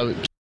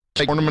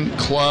 Ornament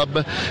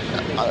Club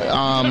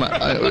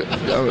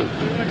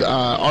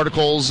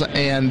articles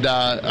and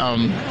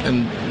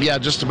yeah,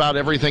 just about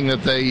everything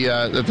that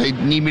they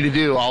need me to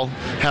do, I'll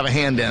have a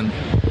hand in.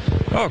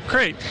 Oh,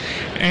 great!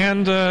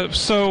 And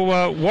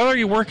so, what are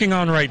you working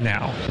on right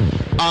now?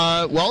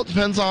 Well, it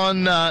depends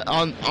on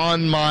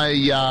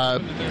my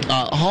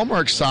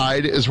Hallmark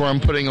side is where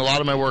I'm putting a lot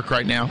of my work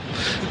right now.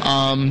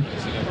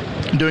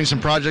 Doing some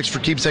projects for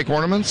Keepsake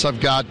Ornaments.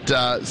 I've got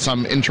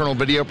some internal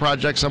video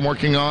projects I'm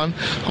working on.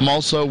 I'm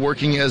also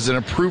working as an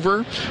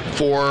approver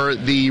for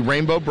the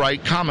Rainbow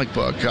Brite comic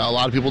book. A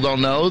lot of people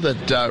don't know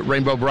that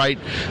Rainbow Brite,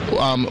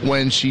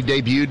 when she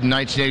debuted in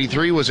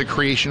 1983, was a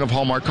creation of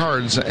Hallmark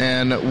Cards,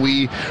 and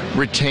we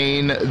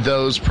retain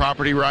those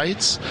property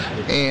rights,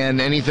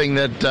 and anything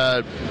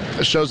that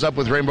shows up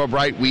with Rainbow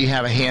Brite, we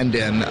have a hand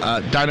in.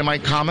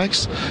 Dynamite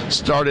Comics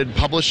started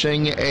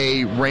publishing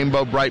a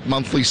Rainbow Brite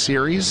monthly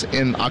series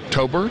in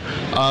October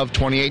of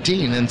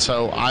 2018, and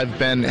so I've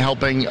been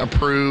helping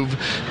approve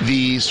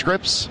the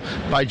scripts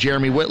by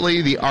Jeremy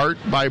Whitley, the art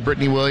by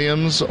Brittany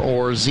Williams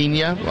or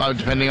Xenia,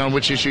 depending on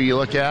which issue you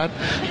look at.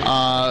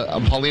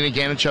 Paulina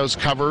Ganicho's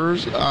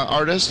covers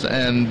artist,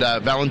 and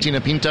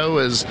Valentina Pinto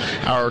is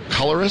our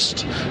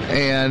colorist,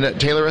 and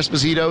Taylor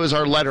Esposito is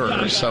our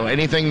letterer. So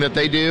anything that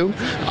they do,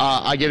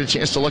 I get a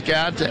chance to look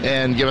at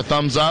and give a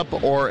thumbs up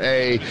or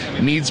a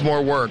needs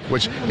more work,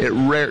 which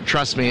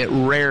trust me, it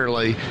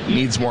rarely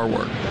needs more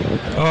work.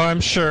 Oh,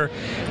 I'm sure.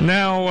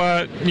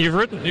 Now, you've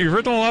written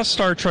a lot of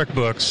Star Trek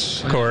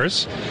books, of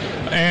course.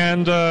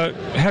 And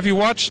have you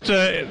watched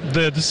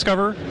the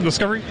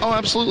Discovery? Oh,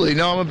 absolutely.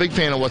 No, I'm a big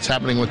fan of what's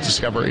happening with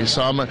Discovery.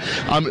 So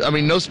I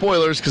mean, no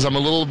spoilers because I'm a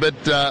little bit,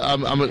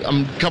 I'm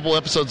a couple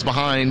episodes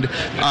behind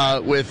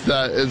with,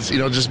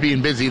 just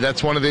being busy.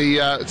 That's one of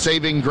the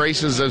saving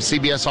graces of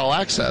CBS All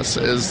Access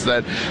is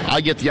that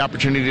I get the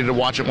opportunity to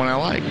watch it when I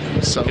like.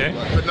 So, okay.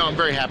 But no, I'm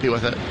very happy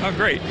with it. Oh,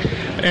 great.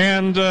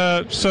 And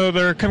so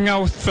they're coming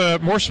out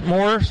with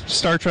more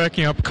Star Trek,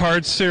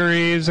 Picard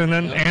series and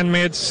then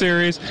animated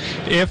series.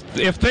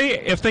 If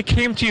they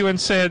came to you and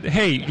said,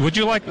 "Hey, would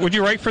you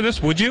write for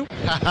this? Would you?"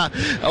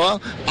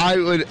 Well, I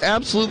would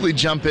absolutely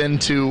jump in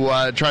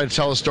to try to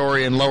tell a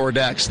story in Lower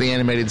Decks, the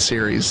animated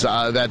series.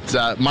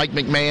 That Mike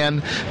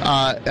McMahon,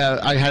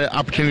 I had an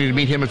opportunity to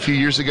meet him a few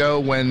years ago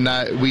when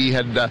we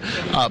had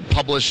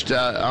published.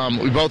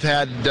 We both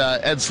had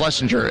Ed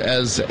Schlesinger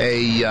as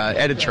a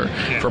editor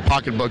for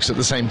Pocket Books at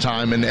the same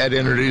time, and Ed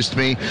introduced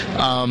me.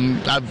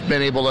 I've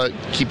been able to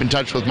keep in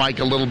touch with Mike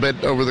a little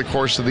bit over the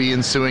course of the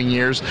ensuing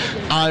years.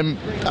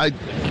 I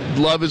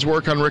love his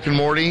work on Rick and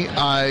Morty.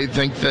 I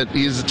think that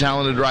he's a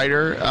talented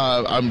writer.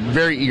 I'm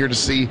very eager to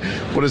see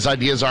what his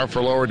ideas are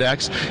for Lower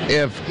Decks.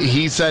 If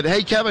he said,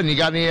 "Hey, Kevin, you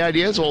got any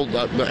ideas?" Well,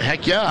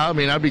 heck yeah. I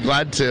mean, I'd be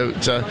glad to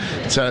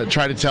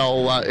try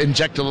to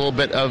inject a little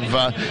bit of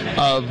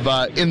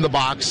in the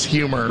box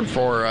humor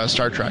for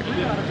Star Trek.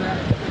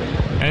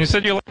 And you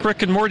said you like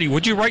Rick and Morty.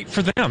 Would you write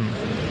for them?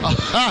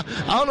 I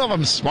don't know if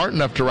I'm smart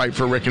enough to write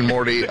for Rick and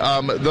Morty.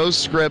 Those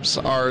scripts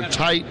are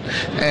tight,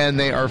 and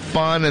they are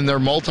fun, and they're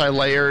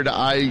multi-layered.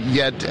 I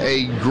get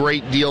a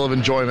great deal of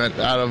enjoyment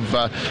out of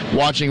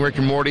watching Rick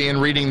and Morty and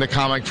reading the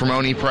comic from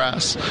Oni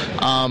Press.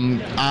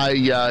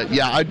 I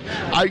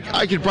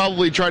could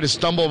probably try to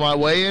stumble my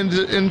way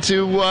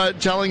into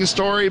telling a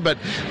story, but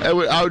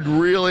I would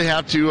really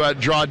have to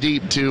draw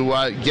deep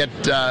to get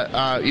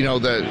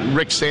the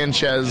Rick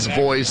Sanchez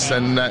voice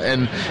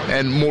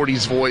and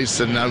Morty's voice,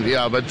 and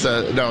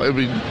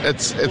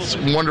it's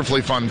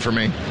wonderfully fun for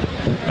me.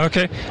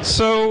 Okay,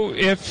 so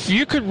if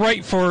you could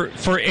write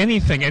for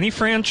anything, any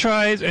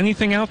franchise,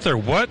 anything out there,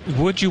 what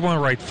would you want to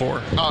write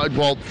for?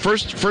 Well,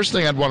 first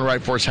thing I'd want to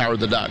write for is Howard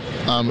the Duck.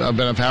 I've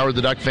been a Howard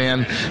the Duck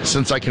fan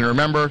since I can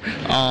remember.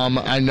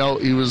 I know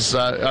it was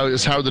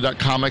Howard the Duck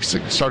comics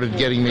that started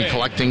getting me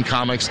collecting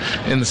comics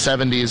in the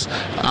 70s.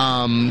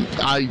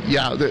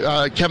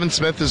 Kevin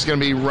Smith is going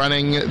to be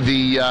running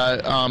the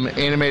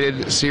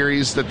animated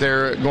series that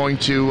they're going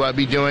to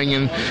be doing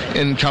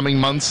in coming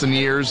months and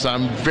years.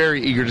 I'm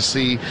very eager to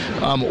see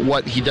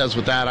what he does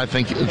with that. I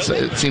think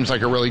it seems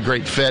like a really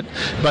great fit.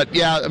 But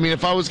yeah, I mean,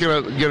 if I was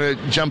gonna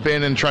jump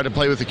in and try to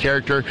play with the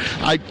character,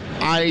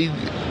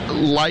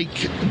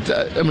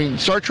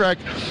 Star Trek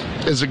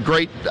is a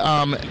great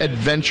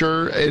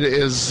adventure. It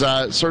is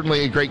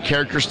certainly a great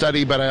character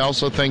study, but I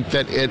also think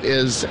that it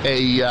is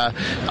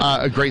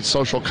a great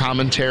social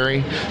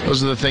commentary.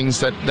 Those are the things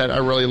that I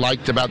really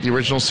liked about the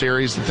original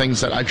series, the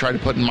things that I try to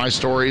put in my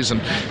stories,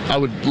 and I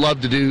would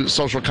love to do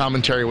social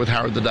commentary with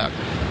Howard the Duck.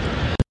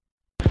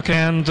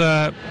 And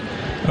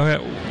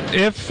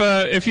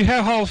if you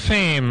had Hall of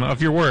Fame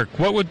of your work,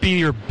 what would be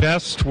your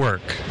best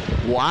work?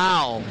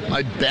 Wow,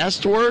 my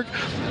best work?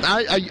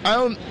 I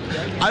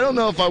don't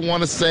know if I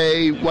want to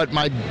say what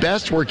my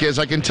best work is.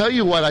 I can tell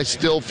you what I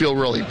still feel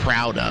really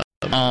proud of.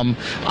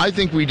 I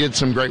think we did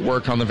some great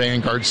work on the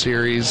Vanguard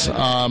series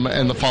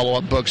and the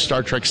follow-up book,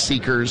 Star Trek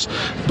Seekers.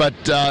 But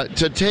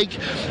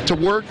to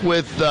work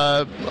with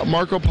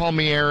Marco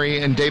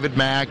Palmieri and David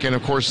Mack and,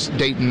 of course,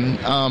 Dayton,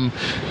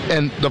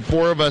 and the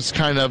four of us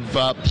kind of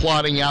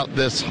plotting out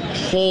this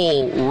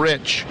whole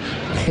rich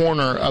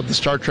corner of the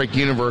Star Trek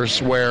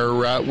universe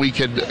where we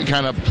could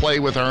kind of play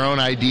with our own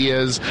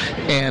ideas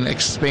and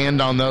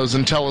expand on those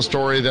and tell a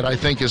story that I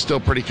think is still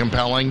pretty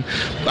compelling.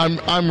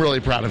 I'm really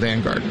proud of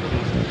Vanguard.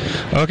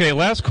 Okay,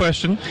 last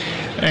question.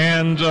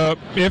 And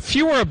if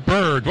you were a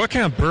bird, what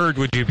kind of bird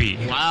would you be?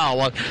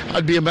 Wow,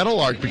 I'd be a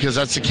meadowlark because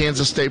that's the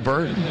Kansas State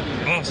bird.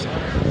 Awesome.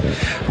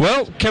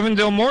 Well, Kevin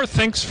Dilmore,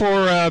 thanks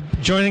for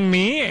joining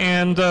me,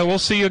 and we'll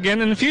see you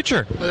again in the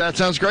future. That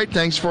sounds great.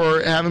 Thanks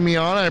for having me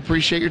on. I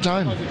appreciate your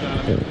time. All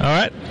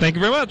right. Thank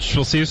you very much.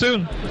 We'll see you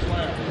soon.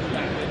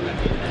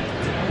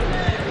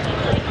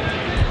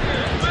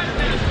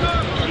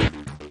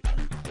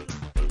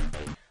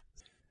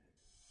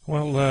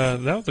 Well,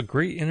 that was a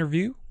great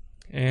interview,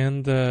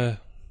 and that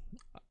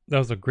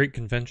was a great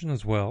convention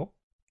as well.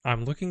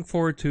 I'm looking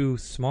forward to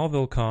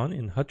SmallvilleCon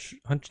in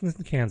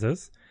Hutchinson,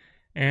 Kansas,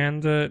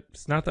 and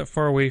it's not that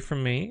far away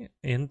from me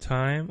in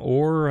time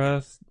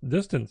or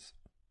distance.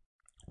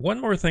 One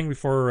more thing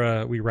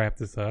before we wrap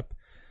this up.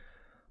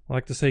 I'd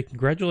like to say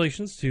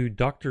congratulations to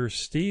Dr.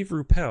 Steve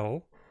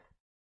Ruppel,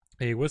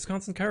 a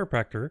Wisconsin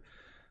chiropractor,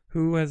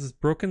 who has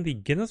broken the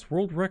Guinness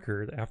World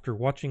Record after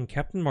watching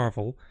Captain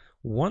Marvel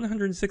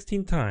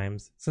 116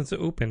 times since it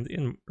opened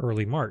in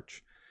early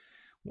March.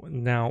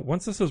 Now,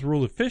 once this is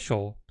ruled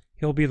official,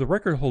 he'll be the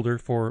record holder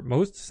for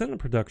most cinema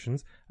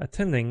productions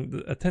attending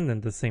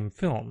the same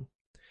film.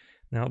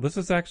 Now, this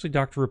is actually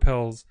Dr.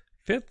 Ruppel's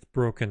 5th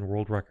broken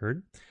world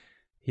record.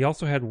 He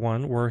also had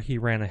one where he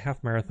ran a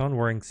half marathon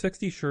wearing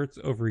 60 shirts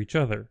over each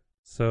other.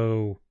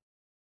 So,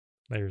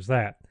 there's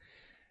that.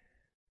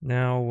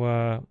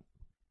 Now,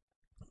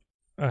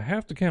 I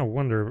have to kind of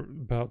wonder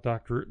about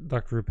Dr.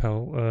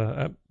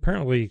 Ruppel.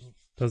 Apparently,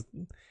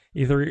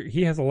 either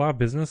he has a lot of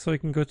business so he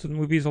can go to the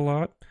movies a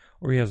lot,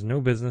 or he has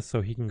no business so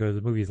he can go to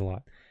the movies a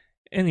lot.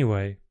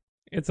 Anyway,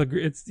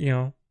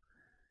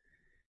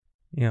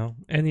 You know,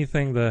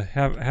 anything to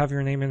have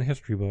your name in a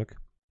history book.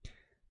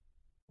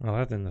 Well,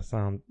 that didn't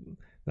sound...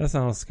 That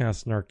sounds kind of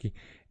snarky.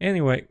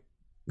 Anyway,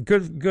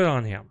 good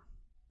on him.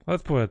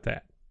 Let's put it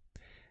that.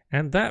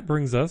 And that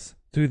brings us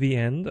to the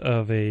end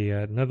of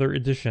another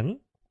edition.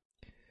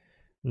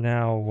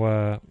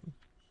 Now,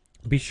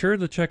 be sure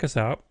to check us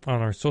out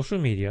on our social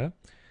media.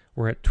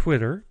 We're at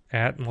Twitter,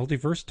 at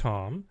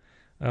MultiverseTom.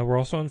 We're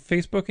also on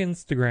Facebook and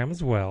Instagram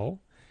as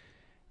well.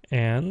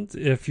 And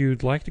if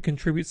you'd like to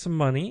contribute some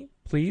money,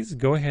 please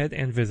go ahead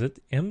and visit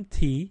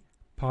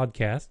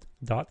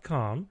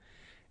mtpodcast.com.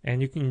 And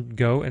you can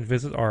go and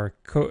visit our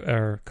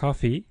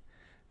Ko-fi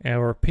and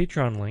our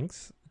Patreon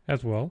links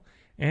as well.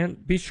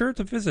 And be sure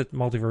to visit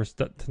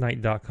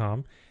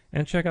multiversetonight.com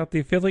and check out the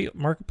affiliate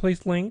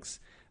marketplace links,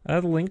 the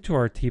link to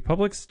our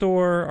TeePublic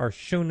store, our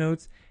show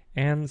notes,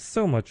 and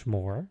so much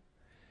more.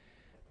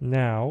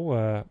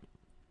 Now,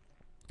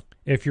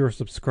 if you're a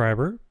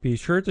subscriber, be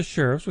sure to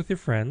share us with your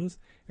friends.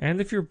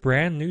 And if you're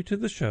brand new to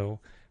the show,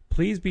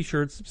 please be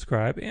sure to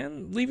subscribe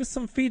and leave us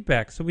some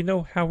feedback so we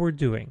know how we're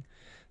doing.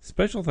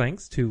 Special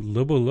thanks to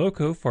Lobo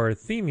Loco for our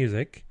theme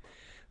music.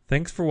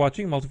 Thanks for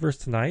watching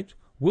Multiverse Tonight.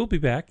 We'll be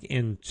back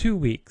in 2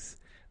 weeks.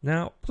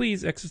 Now,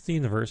 please exit the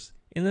universe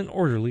in an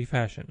orderly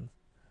fashion.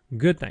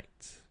 Good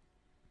night.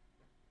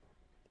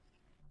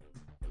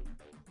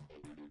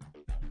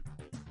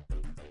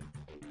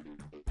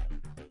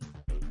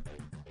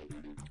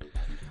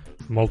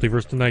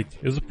 Multiverse Tonight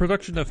is a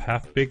production of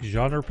Half-Baked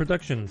Genre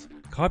Productions.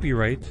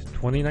 Copyright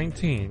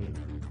 2019.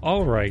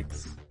 All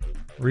rights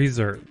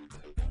reserved.